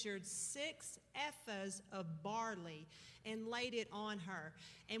measured 6 ephahs of barley and laid it on her.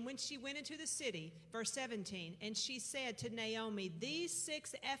 And when she went into the city, verse 17, and she said to Naomi, these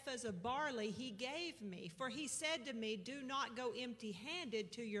 6 ephahs of barley he gave me, for he said to me, do not go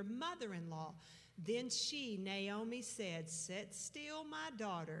empty-handed to your mother-in-law. Then she, Naomi, said, sit still, my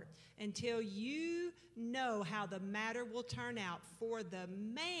daughter, until you know how the matter will turn out, for the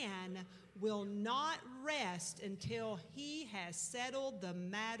man will not rest until he has settled the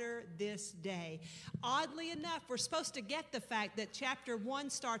matter this day. Oddly enough, we're supposed to get the fact that chapter 1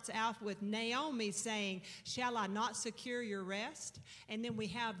 starts out with Naomi saying, shall I not secure your rest? And then we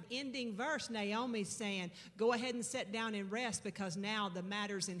have ending verse, Naomi saying, go ahead and sit down and rest, because now the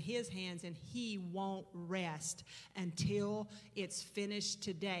matter's in his hands and he won't rest until it's finished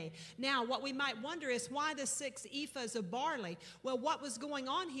today. Now, what we might wonder is why the 6 ephahs of barley? Well, what was going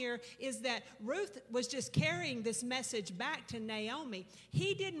on here is that Ruth was just carrying this message back to Naomi.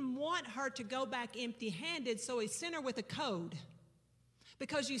 He didn't want her to go back empty-handed, so he sent her with a code.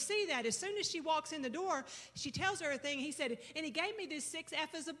 Because you see that as soon as she walks in the door, she tells her a thing. He said, and he gave me these 6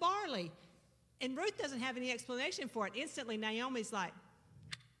 ephahs of barley. And Ruth doesn't have any explanation for it. Instantly, Naomi's like,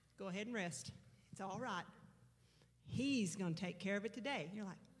 go ahead and rest. It's all right. He's going to take care of it today. You're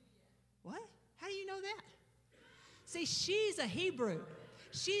like, what? How do you know that? See, she's a Hebrew.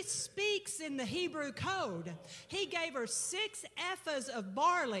 She speaks in the Hebrew code. He gave her 6 ephahs of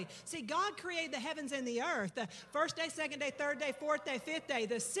barley. See, God created the heavens and the earth. The first day, second day, third day, fourth day, fifth day.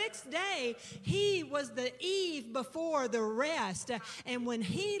 The 6th day, he was the eve before the rest. And when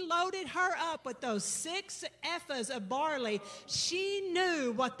he loaded her up with those 6 ephahs of barley, she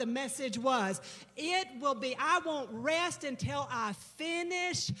knew what the message was. It will be, I won't rest until I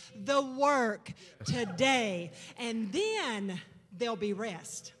finish the work today. And then there'll be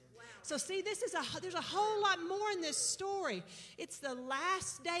rest. Wow. So see, there's a whole lot more in this story. It's the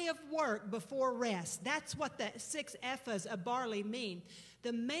last day of work before rest. That's what the 6 ephahs of barley mean.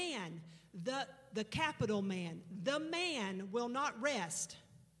 The man, the capital man, the man will not rest.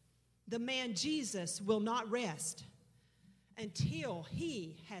 The man Jesus will not rest until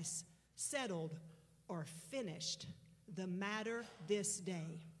he has settled or finished the matter this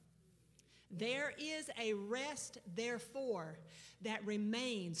day. There is a rest, therefore, that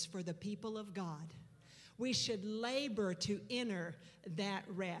remains for the people of God. We should labor to enter that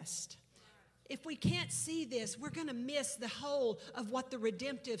rest. If we can't see this, we're going to miss the whole of what the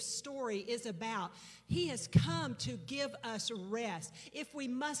redemptive story is about. He has come to give us rest. If we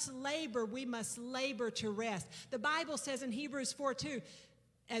must labor to rest. The Bible says in Hebrews 4:2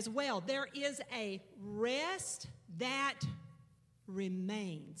 as well, there is a rest that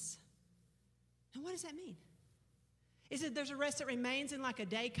remains. Now, what does that mean? Is it there's a rest that remains in like a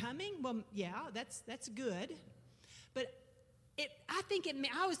day coming? Well, yeah, that's good. But I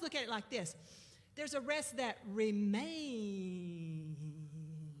always look at it like this. There's a rest that remains.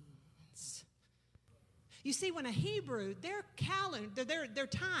 You see, when a Hebrew, their calendar, their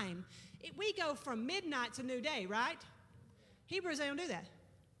time, we go from midnight to new day, right? Hebrews, they don't do that.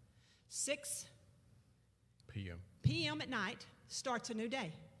 6 p.m. at night starts a new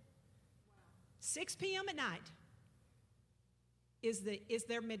day. 6 p.m. at night is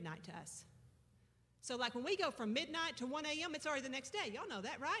their midnight to us. So like when we go from midnight to 1 a.m., it's already the next day. Y'all know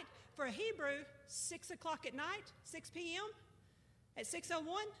that, right? For a Hebrew, 6 o'clock at night, 6 p.m., at 6:01,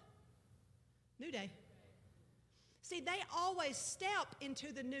 new day. See, they always step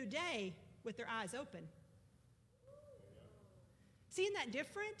into the new day with their eyes open. See, isn't that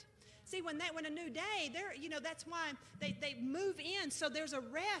different? See, when a new day, that's why they move in, so there's a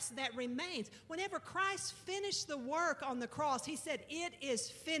rest that remains. Whenever Christ finished the work on the cross, he said, it is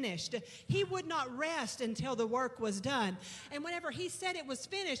finished. He would not rest until the work was done. And whenever he said it was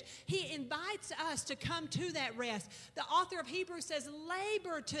finished, he invites us to come to that rest. The author of Hebrews says,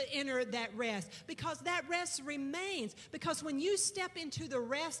 labor to enter that rest, because that rest remains. Because when you step into the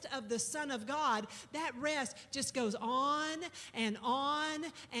rest of the Son of God, that rest just goes on and on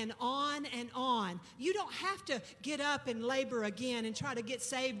and on and on. You don't have to get up and labor again and try to get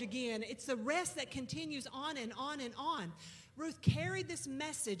saved again. It's the rest that continues on and on and on. Ruth carried this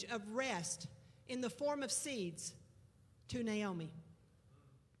message of rest in the form of seeds to Naomi.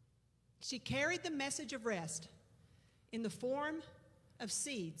 She carried the message of rest in the form of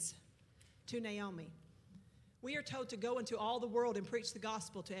seeds to Naomi. We are told to go into all the world and preach the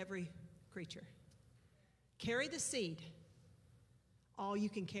gospel to every creature. Carry the seed, all you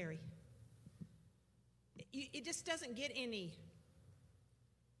can carry. It just doesn't get any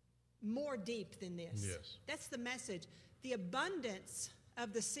more deep than this. Yes. That's the message. The abundance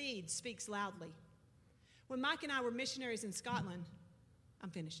of the seed speaks loudly. When Mike and I were missionaries in Scotland, I'm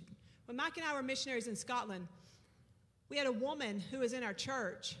finishing. When Mike and I were missionaries in Scotland, we had a woman who was in our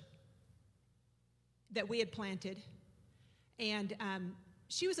church that we had planted, and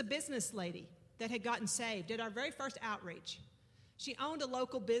she was a business lady that had gotten saved at our very first outreach. She owned a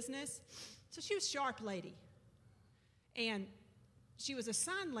local business, so she was a sharp lady. And she was a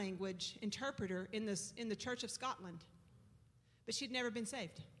sign language interpreter in the Church of Scotland. But she'd never been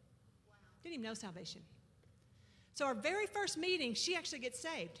saved. Wow. Didn't even know salvation. So our very first meeting, she actually gets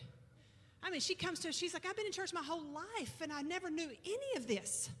saved. I mean, she comes to us, she's like, I've been in church my whole life, and I never knew any of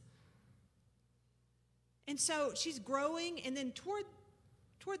this. And so she's growing, and then toward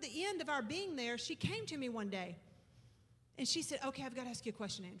the end of our being there, she came to me one day. And she said, okay, I've got to ask you a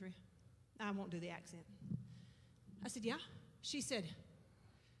question, Andrea. I won't do the accent. I said, yeah. She said,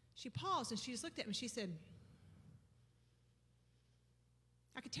 she paused and she just looked at me. She said,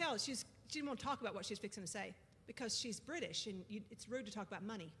 I could tell she didn't want to talk about what she was fixing to say because she's British and it's rude to talk about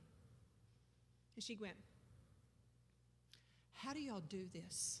money. And she went, how do y'all do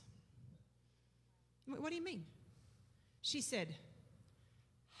this? What do you mean? She said,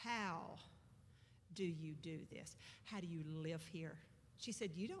 how do you do this? How do you live here? She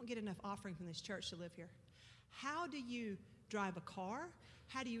said, you don't get enough offering from this church to live here. How do you drive a car?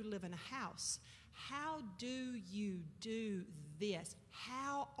 How do you live in a house? How do you do this?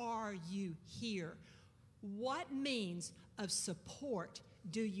 How are you here? What means of support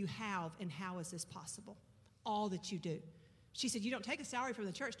do you have, and how is this possible? All that you do. She said, you don't take a salary from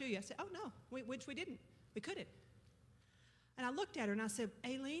the church, do you? I said, oh, no, which we didn't. We couldn't. And I looked at her and I said,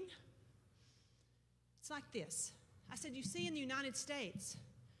 Aileen, it's like this. I said, you see, in the United States,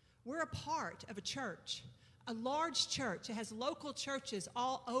 we're a part of a church, a large church. It has local churches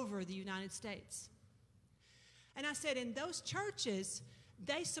all over the United States. And I said, in those churches,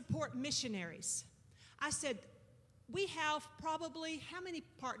 they support missionaries. I said, we have probably, how many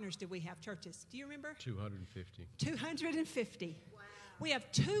partners do we have, churches? Do you remember? 250. 250. Wow. We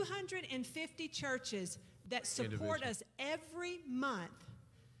have 250 churches that support us every month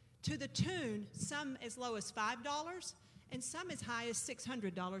to the tune, some as low as $5 and some as high as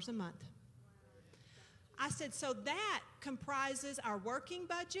 $600 a month. I said, so that comprises our working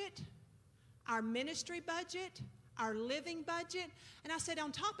budget, our ministry budget, our living budget. And I said,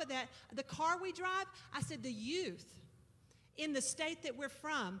 on top of that, the car we drive, I said, the youth in the state that we're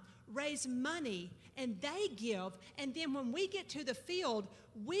from raise money and they give, and then when we get to the field,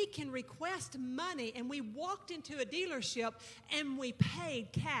 we can request money, and we walked into a dealership and we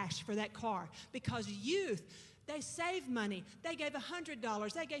paid cash for that car because youth, they save money. They gave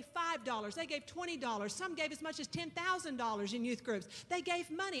 $100. They gave $5. They gave $20. Some gave as much as $10,000 in youth groups. They gave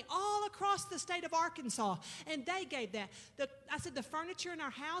money all across the state of Arkansas, and they gave that. I said the furniture in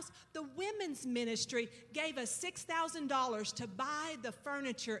our house, the women's ministry gave us $6,000 to buy the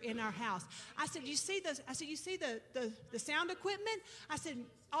furniture in our house. I said, you see the sound equipment? I said,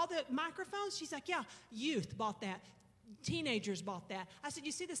 all the microphones? She's like, yeah, youth bought that. Teenagers bought that. I said,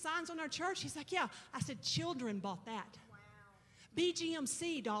 you see the signs on our church? He's like, yeah. I said, children bought that. Wow.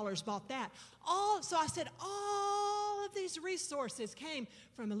 BGMC dollars bought that. So I said, all of these resources came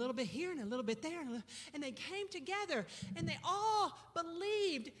from a little bit here and a little bit there, and they came together, and they all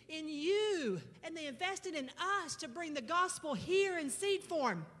believed in you, and they invested in us to bring the gospel here in seed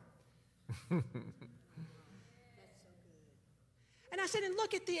form. That's so good. And I said, and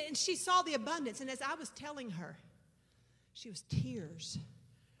look at and she saw the abundance, and as I was telling her, tears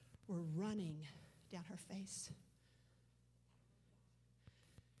were running down her face.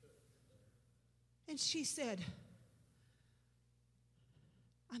 And she said,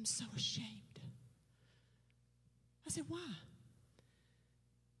 I'm so ashamed. I said, why?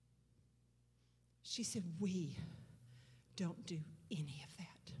 She said, we don't do any of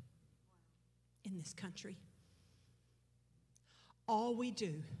that in this country. All we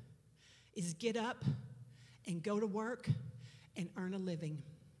do is get up and go to work and earn a living.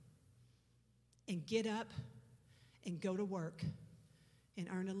 And get up and go to work and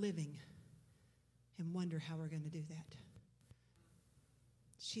earn a living and wonder how we're going to do that.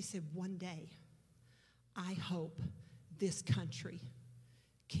 She said, one day, I hope this country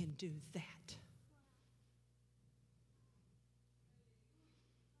can do that.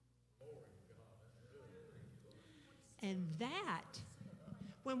 And that,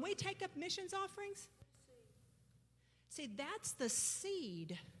 when we take up missions offerings, see, that's the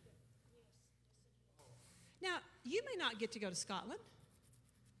seed. Now, you may not get to go to Scotland.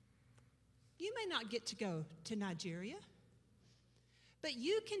 You may not get to go to Nigeria. But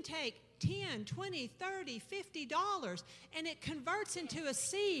you can take $10, $20, $30, $50, and it converts into a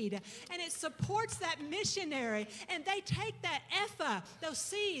seed, and it supports that missionary, and they take that ephah, those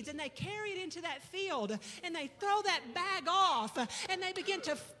seeds, and they carry it into that field, and they throw that bag off, and they begin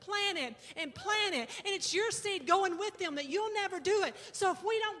to plant it, and it's your seed going with them that you'll never do it. So if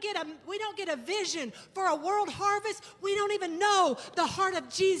we don't get a vision for a world harvest, we don't even know the heart of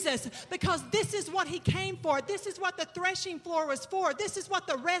Jesus, because this is what he came for. This is what the threshing floor was for. This is what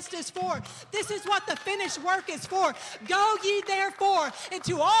the rest is for. This is what the finished work is for. Go ye therefore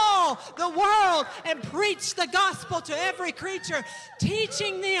into all the world and preach the gospel to every creature,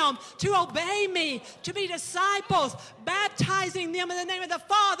 teaching them to obey me, to be disciples, baptizing them in the name of the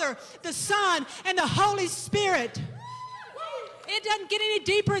Father, the Son, and the Holy Spirit. It doesn't get any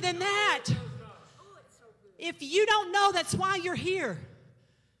deeper than that. If you don't know, that's why you're here.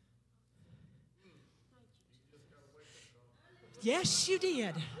 Yes, you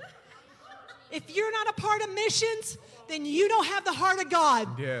did. If you're not a part of missions, then you don't have the heart of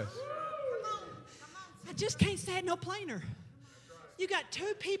God. Yes. I just can't say it no plainer. You got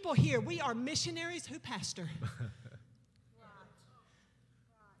two people here. We are missionaries who pastor.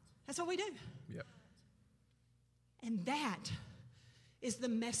 That's what we do. Yep. And that is the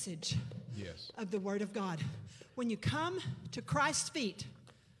message Yes. of the Word of God. When you come to Christ's feet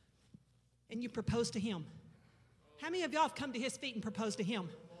and you propose to Him, How many of y'all have come to his feet and proposed to him?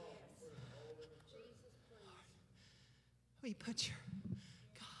 Will you put your,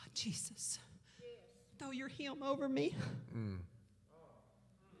 God, Jesus, throw your hem over me.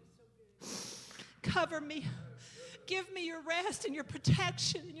 Cover me. Give me your rest and your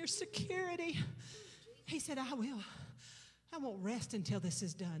protection and your security. He said, I will. I won't rest until this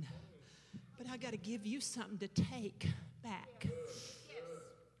is done. But I got to give you something to take back.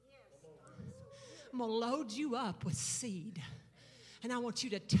 I'm going to load you up with seed. And I want you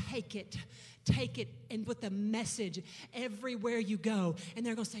to take it, and with the message everywhere you go. And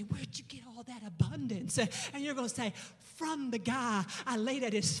they're going to say, where'd you get all that abundance? And you're going to say, from the guy I laid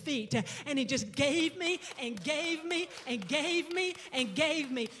at his feet. And he just gave me and gave me and gave me and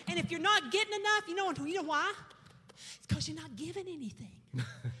gave me. And if you're not getting enough, you know why? It's because you're not giving anything.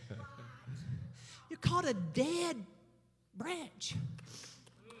 You're called a dead branch.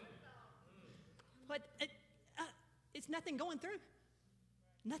 But it's nothing going through.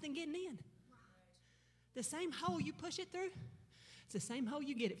 Nothing getting in. The same hole you push it through, it's the same hole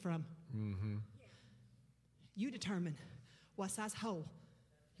you get it from. Mm-hmm. You determine what size hole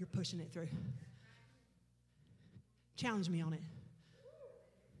you're pushing it through. Challenge me on it.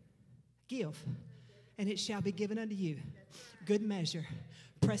 Give, and it shall be given unto you. Good measure,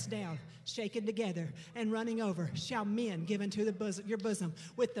 pressed down, shaken together, and running over, shall men give into your bosom.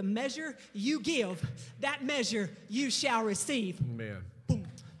 With the measure you give, that measure you shall receive. Amen. Boom.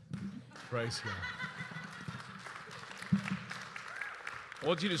 Praise God. I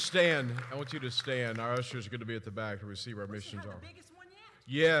want you to stand. Our ushers are going to be at the back to receive our missions offering. The biggest one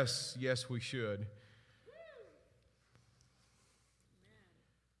yet? Yes, we should.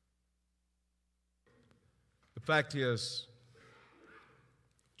 The fact is,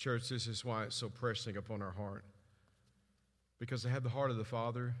 church, this is why it's so pressing upon our heart. Because to have the heart of the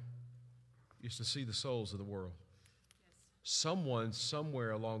Father is to see the souls of the world. Yes. Someone,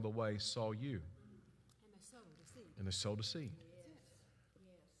 somewhere along the way, saw you. And they sowed a seed.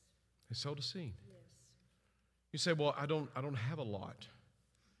 They sowed a seed. You say, well, I don't have a lot.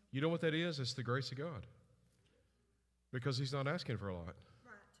 You know what that is? It's the grace of God. Because he's not asking for a lot.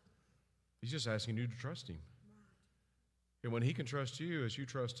 Right. He's just asking you to trust him. Right. And when he can trust you as you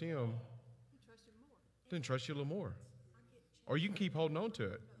trust him, then trust you a little more. Or you can keep holding on to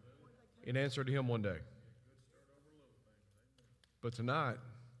it in answer to him one day. But tonight,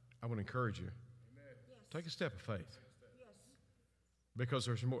 I want to encourage you. Take a step of faith. Because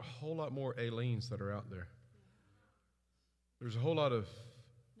there's a whole lot more Aileen's that are out there. There's a whole lot of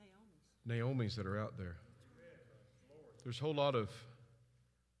Naomi's that are out there. There's a whole lot of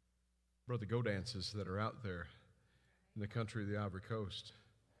Brother Go-dances that are out there in the country of the Ivory Coast,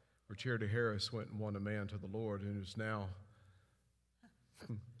 where Charity Harris went and won a man to the Lord and is now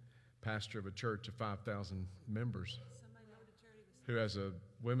pastor of a church of 5,000 members, who has a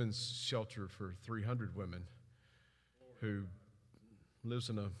women's shelter for 300 women, who lives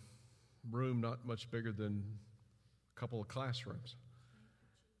in a room not much bigger than a couple of classrooms.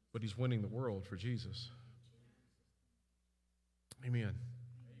 But he's winning the world for Jesus. Amen.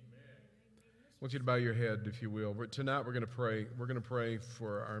 I want you to bow your head, if you will. Tonight we're going to pray. We're going to pray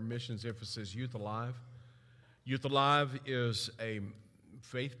for our missions emphasis, Youth Alive. Youth Alive is a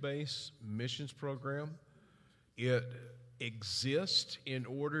faith-based missions program. It exists in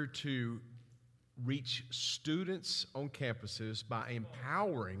order to reach students on campuses by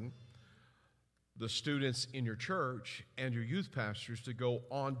empowering the students in your church and your youth pastors to go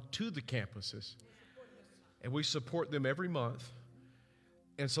on to the campuses. And we support them every month.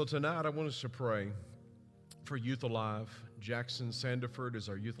 And so tonight I want us to pray for Youth Alive. Jackson Sandiford is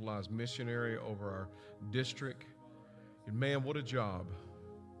our Youth Alive missionary over our district. And man, what a job.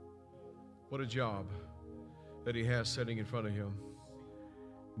 What a job that he has sitting in front of him.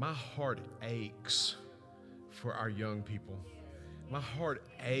 My heart aches for our young people. My heart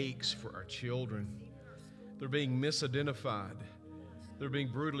aches for our children. They're being misidentified. They're being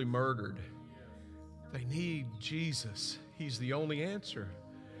brutally murdered. They need Jesus. He's the only answer.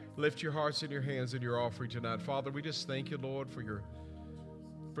 Lift your hearts and your hands in your offering tonight. Father, we just thank you, Lord, for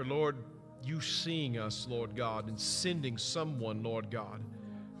Lord, you seeing us, Lord God, and sending someone, Lord God,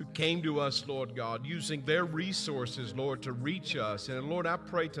 who came to us, Lord God, using their resources, Lord, to reach us. And Lord, I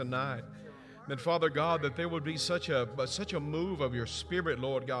pray tonight That, Father God, that there would be such a move of your Spirit,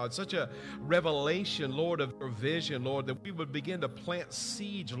 Lord God, such a revelation, Lord, of your vision, Lord, that we would begin to plant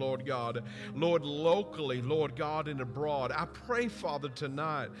seeds, Lord God, Lord, locally, Lord God, and abroad. I pray, Father,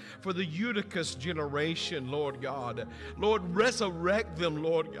 tonight for the Eutychus generation, Lord God. Lord, resurrect them,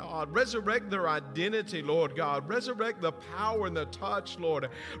 Lord God. Resurrect their identity, Lord God. Resurrect the power and the touch, Lord.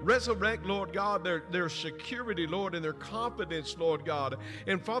 Resurrect, Lord God, their security, Lord, and their confidence, Lord God.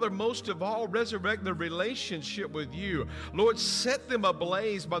 And Father, most of all, resurrect their relationship with you. Lord, set them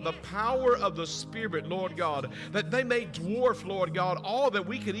ablaze by the power of the Spirit, Lord God, that they may dwarf, Lord God, all that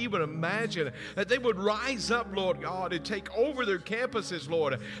we could even imagine, that they would rise up, Lord God, and take over their campuses,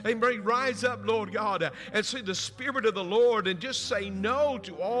 Lord. They may rise up, Lord God, and see the Spirit of the Lord and just say no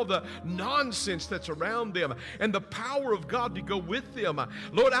to all the nonsense that's around them and the power of God to go with them.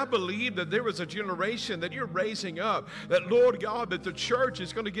 Lord, I believe that there is a generation that you're raising up, that, Lord God, that the church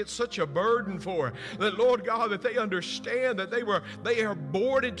is going to get such a burden for, that, Lord God, that they understand that they are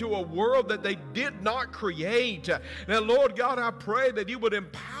born into a world that they did not create. Now, Lord God, I pray that you would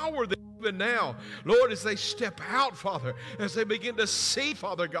empower them even now, Lord, as they step out, Father, as they begin to see,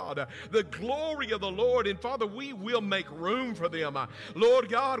 Father God, the glory of the Lord. And Father, we will make room for them. Lord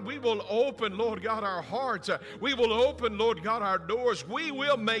God, we will open, Lord God, our hearts. We will open, Lord God, our doors. We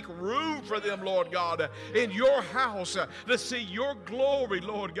will make room for them, Lord God, in your house to see your glory,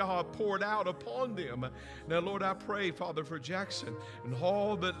 Lord God, poured out upon them. Now, Lord, I pray, Father, for Jackson and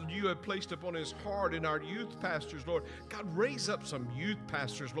all that you have placed upon his heart and our youth pastors, Lord. God, raise up some youth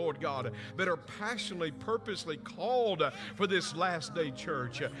pastors, Lord God, that are passionately, purposely called for this last day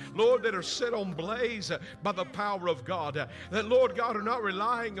church. Lord, that are set on blaze by the power of God. That, Lord God, are not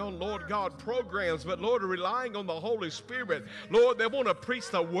relying on, Lord God, programs, but, Lord, are relying on the Holy Spirit. Lord, they want to preach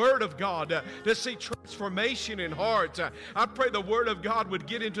the Word of God to see transformation in hearts. I pray the Word of God would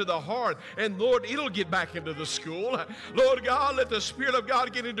get into the heart, and, Lord, it'll get back into the school. Lord God, let the Spirit of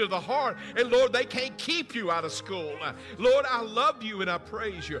God get into the heart, and, Lord, they can't keep you out of school. Lord, I love you and I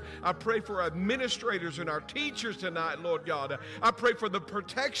praise you. I pray for our administrators and our teachers tonight, Lord God. I pray for the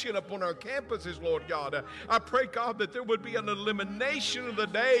protection upon our campuses, Lord God. I pray, God, that there would be an elimination of the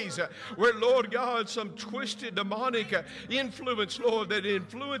days where, Lord God, some twisted demonic influence, Lord, that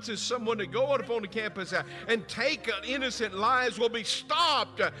influences someone to go out upon the campus and take innocent lives will be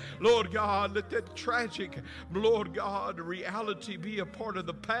stopped. Lord God, let that tragic, Lord God, reality be a part of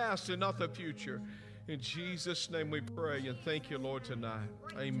the past and not the future. In Jesus' name we pray, and thank you, Lord, tonight.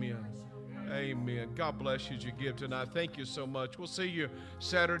 Amen. Amen. God bless you as you give tonight. Thank you so much. We'll see you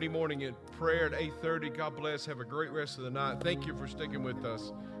Saturday morning at prayer at 8:30. God bless. Have a great rest of the night. Thank you for sticking with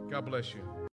us. God bless you.